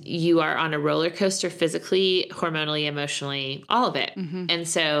 And you are on a roller coaster physically, hormonally, emotionally, all of it. And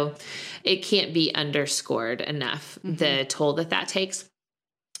so it can't be underscored enough, the toll that takes.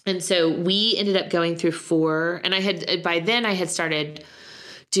 And so we ended up going through 4, and by then I had started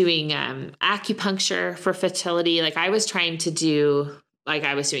doing acupuncture for fertility. Like I was trying to do,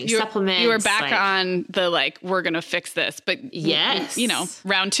 I was doing supplements. You were back on the, we're going to fix this, but yes,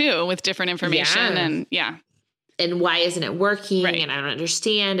 round 2 with different information and why isn't it working? Right. And I don't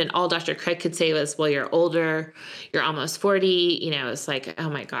understand. And all Dr. Craig could say was, well, you're older, you're almost 40, it's like,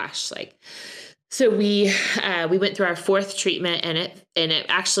 oh my gosh, so we went through our 4th treatment, and it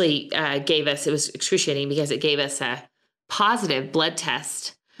actually gave us, it was excruciating because it gave us a positive blood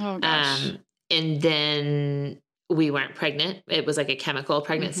test. Oh gosh. And then we weren't pregnant. It was like a chemical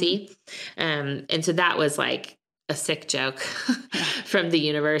pregnancy. And so that was like a sick joke from the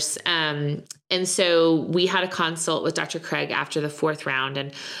universe. And so we had a consult with Dr. Craig after the 4th round,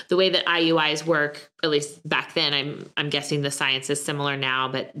 and the way that IUIs work, at least back then, I'm guessing the science is similar now,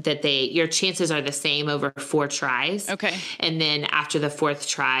 but that your chances are the same over 4 tries. Okay. And then after the 4th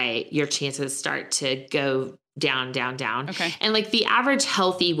try, your chances start to go down, down, down. Okay. And the average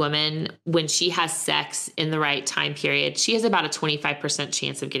healthy woman, when she has sex in the right time period, she has about a 25%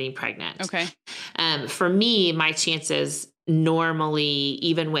 chance of getting pregnant. Okay. For me, my chances normally,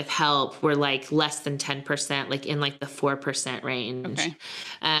 even with help, were less than 10%, in the 4% range. Okay.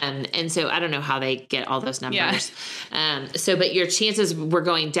 And so I don't know how they get all those numbers. But your chances were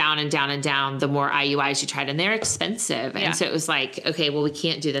going down and down and down the more IUIs you tried, and they're expensive. And so it was okay, well, we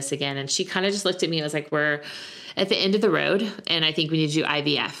can't do this again. And she kind of just looked at me and was like, we're at the end of the road, and I think we need to do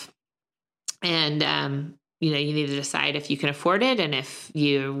IVF. And, you need to decide if you can afford it, and if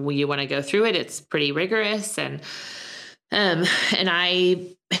you want to go through it. It's pretty rigorous. And I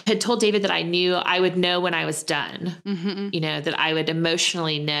had told David that I knew I would know when I was done, that I would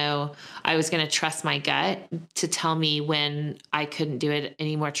emotionally know I was going to trust my gut to tell me when I couldn't do it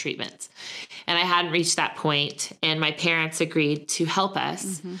any more treatments. And I hadn't reached that point, and my parents agreed to help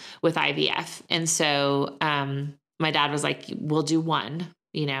us with IVF. And so, my dad was like, we'll do one,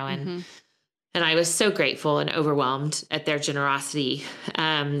 and I was so grateful and overwhelmed at their generosity.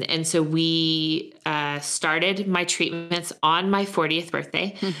 And so we started my treatments on my 40th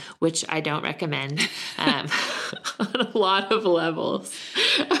birthday, which I don't recommend on a lot of levels.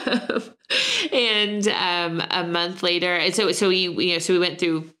 And a month later, and so we went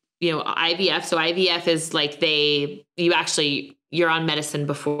through IVF. So IVF is you're on medicine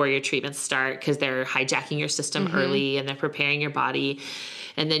before your treatments start because they're hijacking your system early, and they're preparing your body.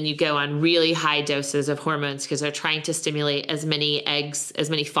 And then you go on really high doses of hormones because they're trying to stimulate as many eggs, as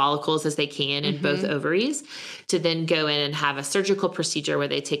many follicles as they can in both ovaries, to then go in and have a surgical procedure where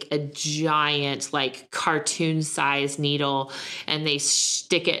they take a giant, cartoon-sized needle, and they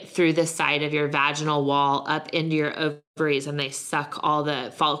stick it through the side of your vaginal wall up into your ovaries, and they suck all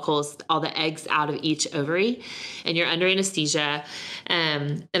the follicles, all the eggs out of each ovary, and you're under anesthesia.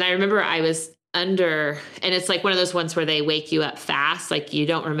 And I remember I was under, and it's one of those ones where they wake you up fast, you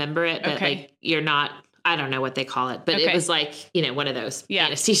don't remember it, but you're not, I don't know what they call it, but it was one of those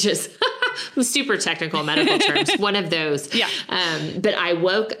anesthesias, super technical medical terms, one of those. But I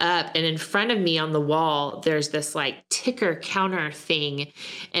woke up, and in front of me on the wall, there's this ticker counter thing,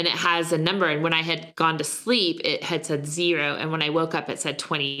 and it has a number. And when I had gone to sleep, it had said 0. And when I woke up, it said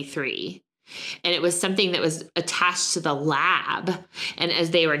 23. And it was something that was attached to the lab. And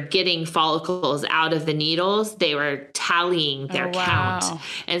as they were getting follicles out of the needles, they were tallying their count.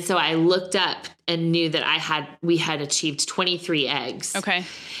 And so I looked up and knew that we had achieved 23 eggs. Okay.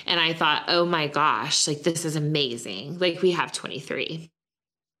 And I thought, oh my gosh, this is amazing. We have 23.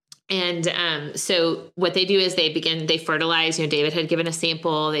 And so what they do is they fertilize. David had given a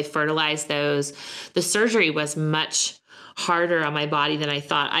sample. They fertilized those. The surgery was much harder on my body than I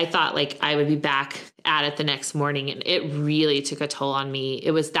thought. I thought like I would be back at it the next morning, and it really took a toll on me.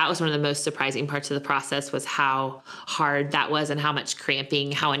 That was one of the most surprising parts of the process, was how hard that was and how much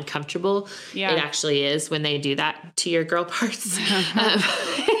cramping, how uncomfortable it actually is when they do that to your girl parts.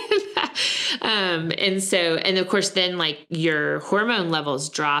 And of course, then like your hormone levels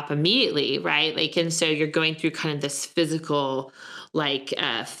drop immediately, right? Like, and so you're going through kind of this physical, like,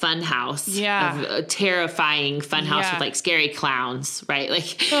 fun house, of a terrifying fun house with like scary clowns, right?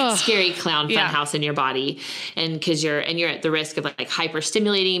 Like scary clown fun house in your body. And cause you're at the risk of like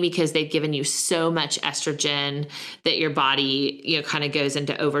hyperstimulating, because they've given you so much estrogen that your body, kind of goes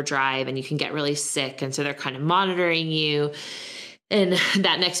into overdrive and you can get really sick. And so they're kind of monitoring you. And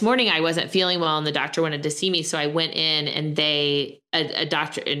that next morning I wasn't feeling well and the doctor wanted to see me. So I went in, and a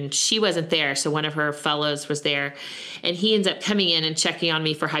doctor, and she wasn't there. So one of her fellows was there, and he ends up coming in and checking on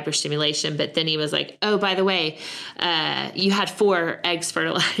me for hyperstimulation. But then he was like, oh, by the way, you had 4 eggs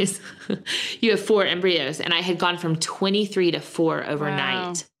fertilized. You have 4 embryos. And I had gone from 23 to 4 overnight.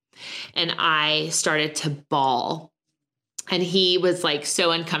 Wow. And I started to bawl. And he was like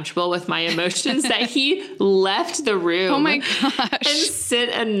so uncomfortable with my emotions that he left the room. Oh my gosh. And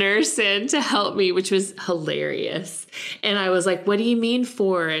sent a nurse in to help me, which was hilarious. And I was like, what do you mean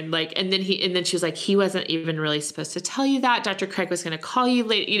 4? And then she was like, he wasn't even really supposed to tell you that. Dr. Craig was going to call you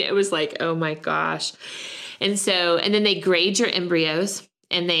later. It was like, oh my gosh. And then they grade your embryos.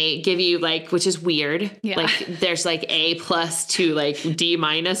 And they give you which is weird. Yeah. Like there's like A+ to like D-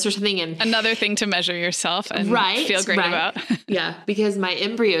 or something. And another thing to measure yourself and feel great about. Yeah. Because my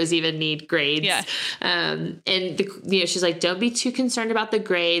embryos even need grades. Yeah. And she's like, don't be too concerned about the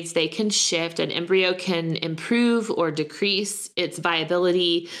grades. They can shift. An embryo can improve or decrease its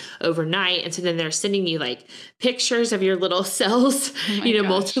viability overnight. And so then they're sending you like pictures of your little cells,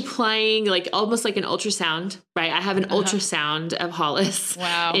 multiplying, like almost like an ultrasound, right? I have an ultrasound of Hollis.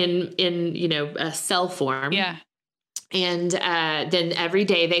 Wow. In a cell form. Yeah. And then every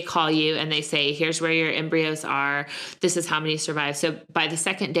day they call you and they say, here's where your embryos are. This is how many survive. So by the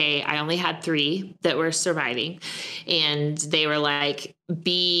second day, I only had 3 that were surviving. And they were like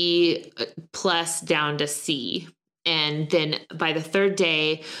B+ down to C. And then by the 3rd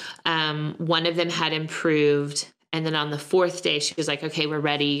day, one of them had improved. And then on the 4th day, she was like, okay, we're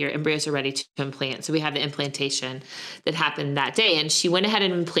ready. Your embryos are ready to implant. So we have the implantation that happened that day. And she went ahead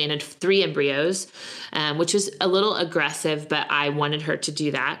and implanted 3 embryos, which was a little aggressive, but I wanted her to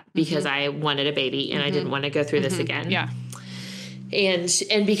do that because I wanted a baby and I didn't want to go through this again. Yeah.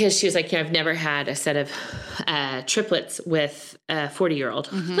 And because she was like, I've never had a set of triplets with a 40-year-old,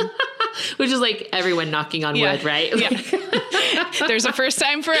 which is like everyone knocking on wood, right? Yeah. There's a first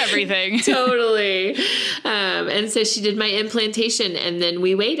time for everything. Totally. And so she did my implantation, and then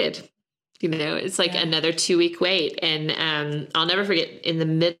we waited. It's like another 2-week wait. And I'll never forget, in the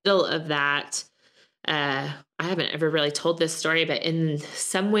middle of that, I haven't ever really told this story, but in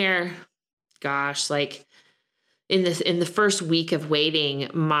somewhere, like in the first week of waiting,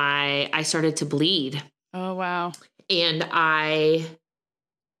 I started to bleed. Oh, wow. And I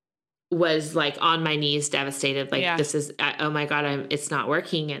was like on my knees, devastated. Like, this is, oh my God, it's not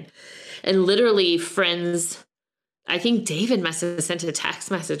working. And literally friends, I think David must have sent a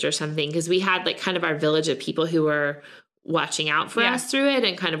text message or something, because we had like kind of our village of people who were watching out for us through it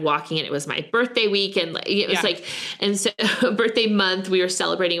and kind of walking. And it was my birthday week. And it was like, and so birthday month, we were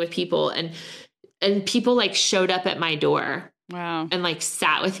celebrating with people, and people like showed up at my door. Wow. And like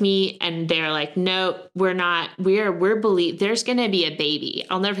sat with me, and they're like, no, we're not, we're there's going to be a baby.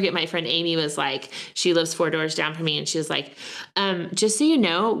 I'll never forget, my friend Amy was like, she lives 4 doors down from me. And she was like, just so you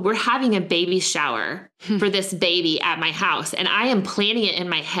know, we're having a baby shower for this baby at my house. And I am planning it in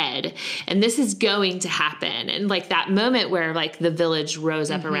my head, and this is going to happen. And like that moment where like the village rose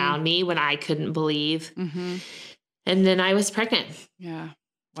up around me when I couldn't believe. And then I was pregnant. Yeah.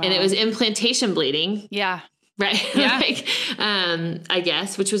 Wow. And it was implantation bleeding. Yeah. Right. Yeah. I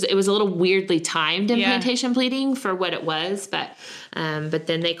guess, it was a little weirdly timed implantation bleeding for what it was. But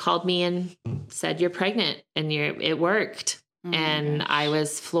then they called me and said, you're pregnant, and it worked. And I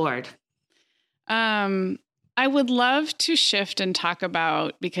was floored. I would love to shift and talk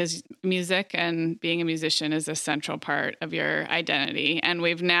about, because music and being a musician is a central part of your identity. And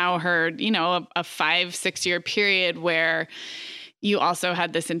we've now heard, a 5-6 year period where you also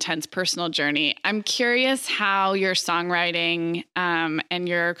had this intense personal journey. I'm curious how your songwriting and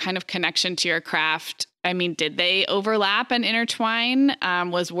your kind of connection to your craft, I mean, did they overlap and intertwine?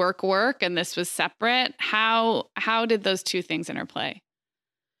 Was work and this was separate? How did those two things interplay?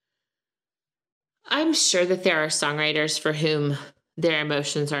 I'm sure that there are songwriters for whom their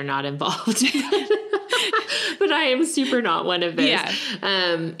emotions are not involved, but I am super not one of those. Yeah.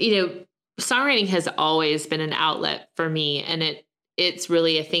 Songwriting has always been an outlet for me, and it's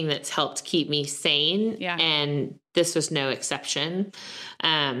really a thing that's helped keep me sane. Yeah. And this was no exception.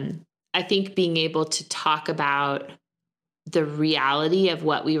 I think being able to talk about the reality of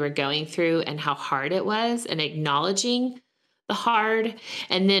what we were going through and how hard it was, and acknowledging the hard,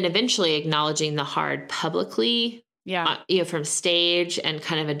 and then eventually acknowledging the hard publicly, from stage, and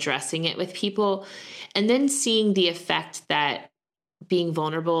kind of addressing it with people, and then seeing the effect that being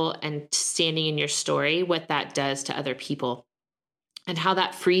vulnerable and standing in your story, what that does to other people, and how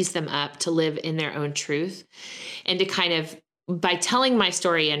that frees them up to live in their own truth, and to kind of, by telling my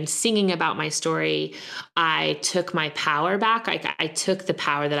story and singing about my story, I took my power back. I took the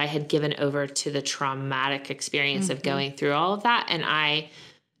power that I had given over to the traumatic experience of going through all of that. And I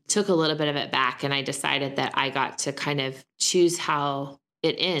took a little bit of it back, and I decided that I got to kind of choose how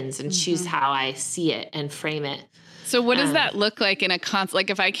it ends and choose how I see it and frame it. So what does that look like in a concert? Like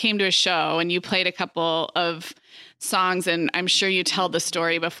if I came to a show and you played a couple of songs, and I'm sure you tell the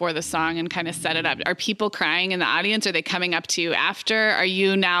story before the song and kind of set it up. Are people crying in the audience? Are they coming up to you after? Are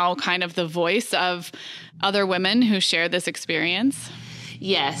you now kind of the voice of other women who share this experience?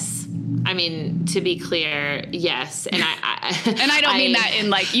 Yes. I mean, to be clear, yes. And and I don't mean that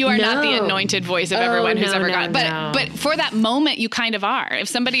in like, you are not the anointed voice of everyone who's ever gone. But for that moment, you kind of are. If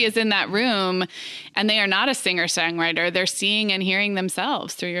somebody is in that room and they are not a singer-songwriter, they're seeing and hearing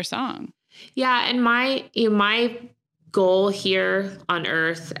themselves through your song. Yeah. And my goal here on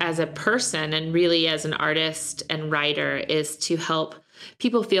earth as a person, and really as an artist and writer, is to help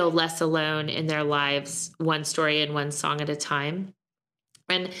people feel less alone in their lives, one story and one song at a time.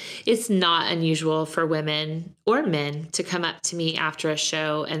 And it's not unusual for women or men to come up to me after a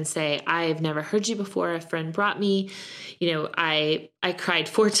show and say, I've never heard you before. A friend brought me, I cried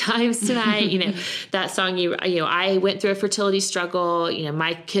 4 times tonight. That song, I went through a fertility struggle.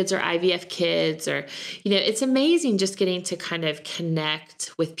 My kids are IVF kids, or, it's amazing just getting to kind of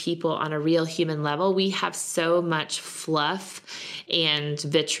connect with people on a real human level. We have so much fluff and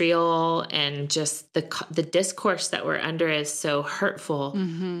vitriol, and just the discourse that we're under is so hurtful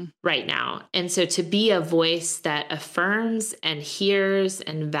right now. And so to be a voice that affirms and hears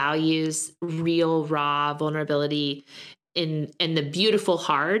and values real, raw vulnerability in the beautiful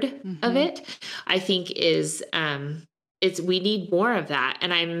hard of it, I think is, we need more of that.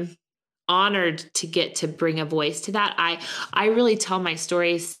 And I'm honored to get to bring a voice to that. I really tell my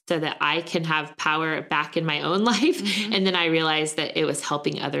stories so that I can have power back in my own life. And then I realized that it was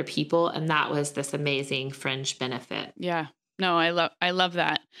helping other people. And that was this amazing fringe benefit. Yeah. No, I love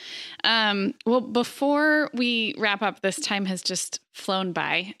that. Well, before we wrap up, this time has just flown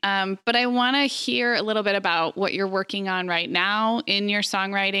by. But I want to hear a little bit about what you're working on right now in your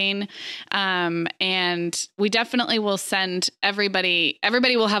songwriting. And we definitely will send everybody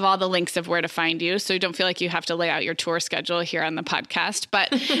will have all the links of where to find you. So you don't feel like you have to lay out your tour schedule here on the podcast.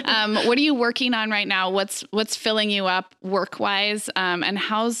 But what are you working on right now? What's filling you up work-wise? And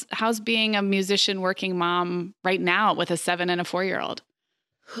how's being a musician working mom right now with a 7 and a 4-year-old?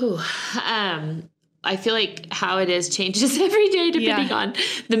 I feel like how it is changes every day depending on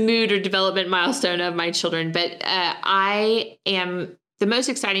the mood or development milestone of my children. But the most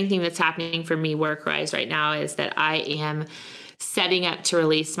exciting thing that's happening for me work-wise right now is that I am setting up to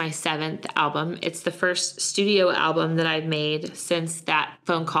release my 7th album. It's the first studio album that I've made since that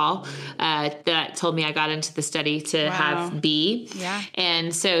phone call that told me I got into the study to have B. Yeah.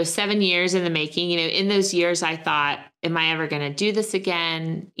 And so 7 years in the making. In those years I thought, am I ever going to do this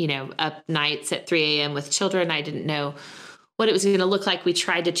again? Up nights at 3 a.m. with children. I didn't know what it was going to look like. We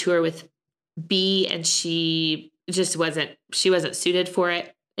tried to tour with B, and she just wasn't suited for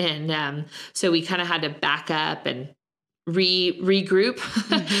it. And so we kind of had to back up and regroup.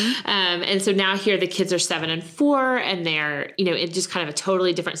 And so now here the kids are 7 and 4, and they're, it's just kind of a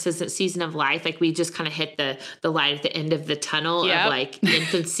totally different season of life. Like we just kind of hit the light at the end of the tunnel of like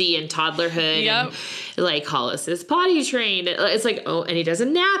infancy and toddlerhood. And like Hollis is potty trained. It's like, oh, and he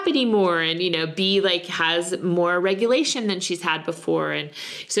doesn't nap anymore. And, B like has more regulation than she's had before. And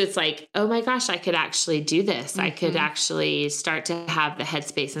so it's like, oh my gosh, I could actually do this. I could actually start to have the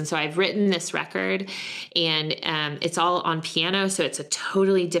headspace. And so I've written this record, and it's all all on piano. So it's a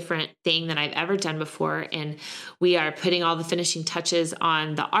totally different thing than I've ever done before. And we are putting all the finishing touches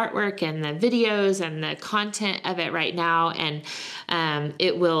on the artwork and the videos and the content of it right now. And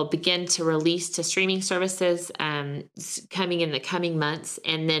it will begin to release to streaming services coming in the coming months,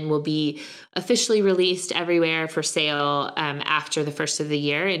 and then will be officially released everywhere for sale after the first of the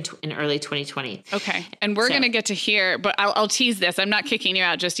year in early 2020. Okay. And we're going to get to hear, but I'll tease this. I'm not kicking you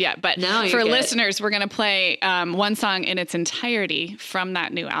out just yet, but for listeners, we're going to play one song in its entirety from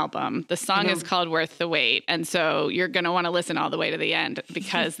that new album. The song is called Worth the Wait. And so you're going to want to listen all the way to the end,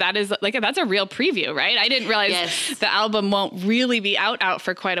 because that's a real preview, right? I didn't realize the album won't really be out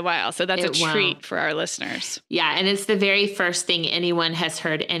for quite a while. So that's a treat for our listeners. Yeah. And it's the very first thing anyone has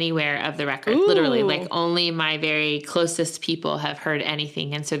heard anywhere of the record. Ooh. Literally, like only my very closest people have heard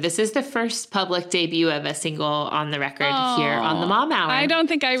anything. And so this is the first public debut of a single on the record here on the Mom Hour. I don't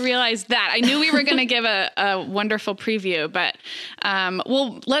think I realized that. I knew we were going to give a wonderful preview, but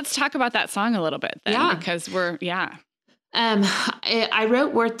well, let's talk about that song a little bit then, because I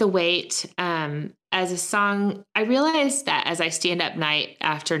wrote Worth the Wait as a song. I realized that as I stand up night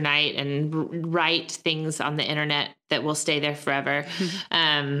after night and write things on the internet that will stay there forever,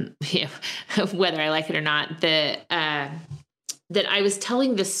 whether I like it or not, that I was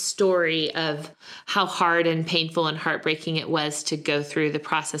telling this story of how hard and painful and heartbreaking it was to go through the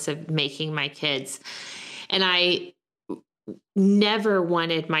process of making my kids. And I never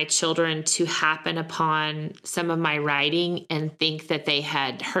wanted my children to happen upon some of my writing and think that they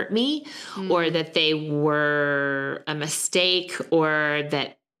had hurt me or that they were a mistake or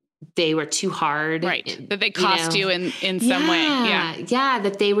that they were too hard. Right. That they cost you in some way. Yeah. Yeah.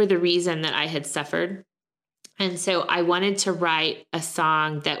 That they were the reason that I had suffered. And so I wanted to write a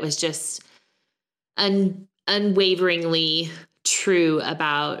song that was just unwaveringly true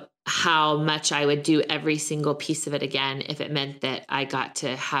about how much I would do every single piece of it again if it meant that I got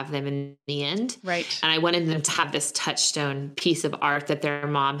to have them in the end. Right. And I wanted them to have this touchstone piece of art that their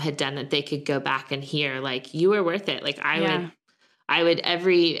mom had done that they could go back and hear, like, you were worth it. Like I would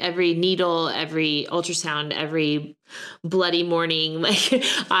every needle, every ultrasound, every bloody morning, like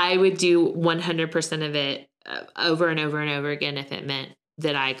I would do 100% of it over and over and over again if it meant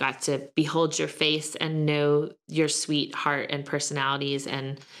that I got to behold your face and know your sweet heart and personalities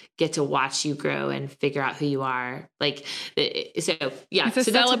and get to watch you grow and figure out who you are. Like, so yeah. It's a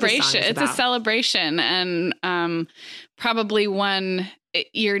celebration. It's a celebration. And probably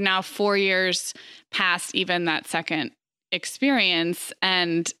you're now 4 years past even that second experience.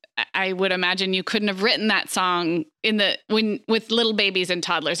 And I would imagine you couldn't have written that song with little babies and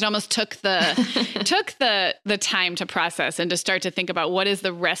toddlers. It almost took the time to process and to start to think about what is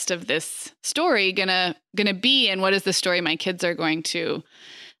the rest of this story gonna be, and what is the story my kids are going to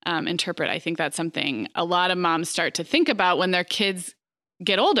interpret. I think that's something a lot of moms start to think about when their kids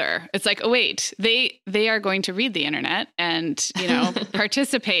get older. It's like, oh wait, they are going to read the internet and,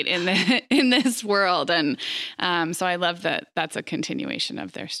 participate in this world. And so I love that that's a continuation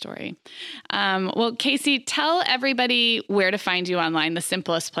of their story. Well, Casey, tell everybody where to find you online, the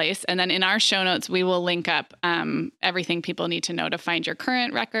simplest place. And then in our show notes, we will link up everything people need to know to find your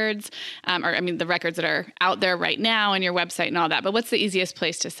current records, the records that are out there right now and your website and all that. But what's the easiest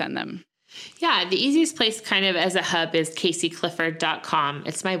place to send them? Yeah, the easiest place kind of as a hub is CaseyClifford.com.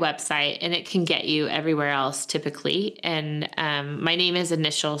 It's my website, and it can get you everywhere else typically. And my name is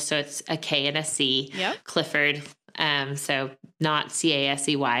initial, so it's a K and a C, Clifford. So not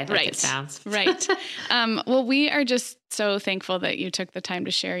CASEY like it sounds. Right. Well, we are just so thankful that you took the time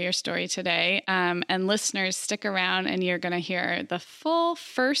to share your story today. And listeners, stick around and you're going to hear the full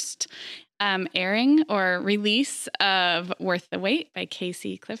first airing or release of Worth the Wait by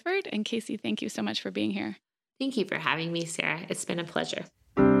Casey Clifford. And Casey, thank you so much for being here. Thank you for having me, Sarah. It's been a pleasure.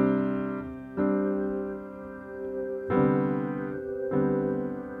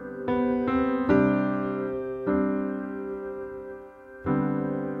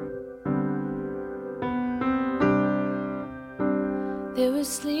 There were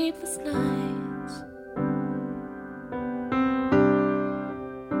sleepless nights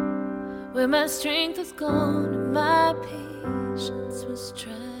where my strength was gone and my patience was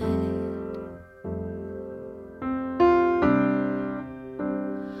tried.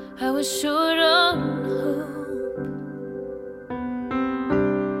 I was short on hope.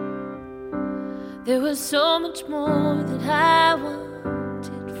 There was so much more that I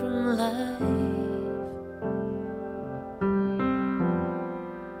wanted from life.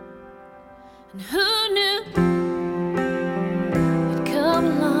 And who knew it'd come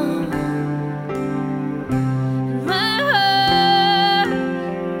along? And my heart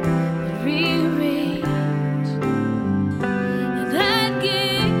would rearrange.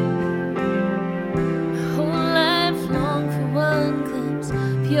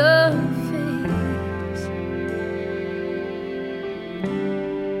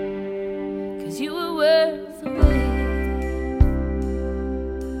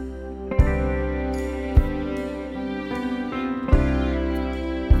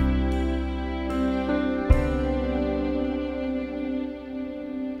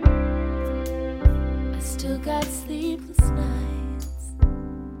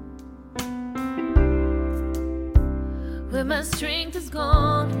 My strength is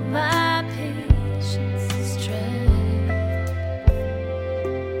gone, my patience is tried.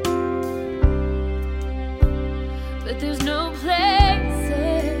 But there's no places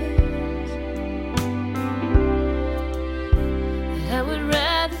that I would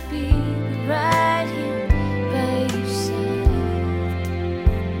rather be than right here by your side.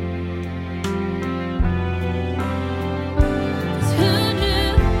 'Cause who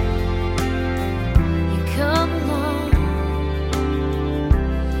knew you'd come along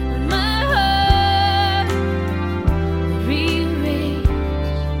when my heart would rearrange?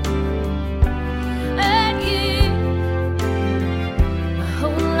 I'd give my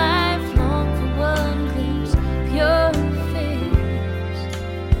whole life long for one glimpse of your face.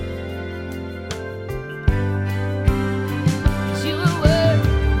 'Cause you were worth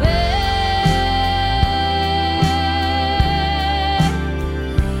the wait.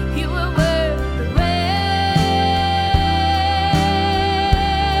 You were worth the wait.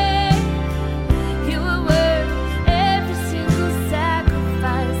 You were worth every single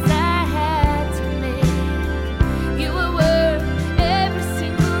sacrifice I had to make. You were worth every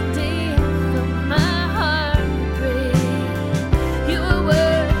single day I felt my heart break. You were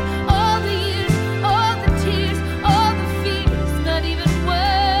worth all the years, all the tears, all the fears. Not even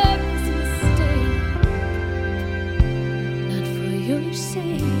one was a mistake. Not for your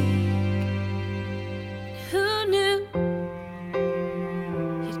sake. Who knew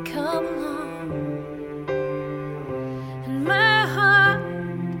you'd come along and my heart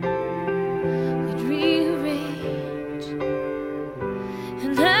would rearrange,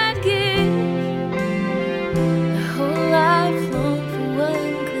 and I'd give my whole life long for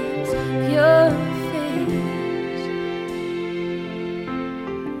one glimpse of your face.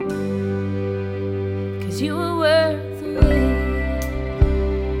 'Cause you were worth the wait.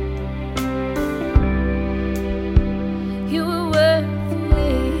 You were worth the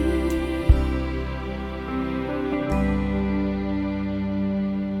wait.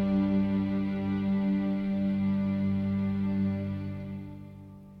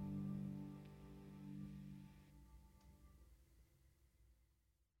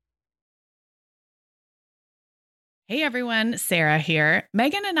 Hey everyone, Sarah here.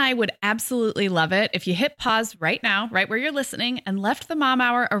 Megan and I would absolutely love it if you hit pause right now, right where you're listening, and left the Mom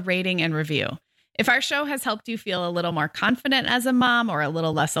Hour a rating and review. If our show has helped you feel a little more confident as a mom or a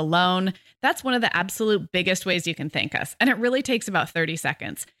little less alone, that's one of the absolute biggest ways you can thank us. And it really takes about 30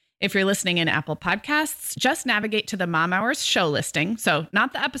 seconds. If you're listening in Apple Podcasts, just navigate to the Mom Hours show listing. So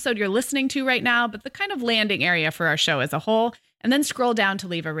not the episode you're listening to right now, but the kind of landing area for our show as a whole, and then scroll down to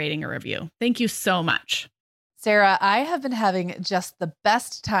leave a rating or review. Thank you so much. Sarah, I have been having just the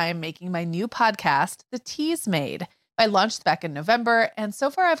best time making my new podcast, The Teas Made. I launched back in November, and so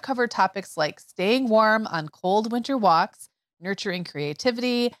far I've covered topics like staying warm on cold winter walks, nurturing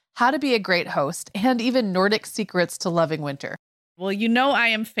creativity, how to be a great host, and even Nordic secrets to loving winter. Well, you know I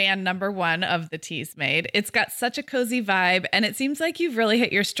am fan number one of The Teas Made. It's got such a cozy vibe, and it seems like you've really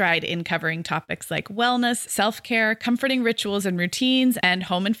hit your stride in covering topics like wellness, self-care, comforting rituals and routines, and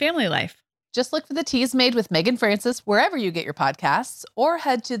home and family life. Just look for The Teas Made with Megan Francis wherever you get your podcasts, or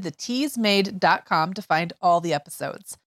head to theteasmade.com to find all the episodes.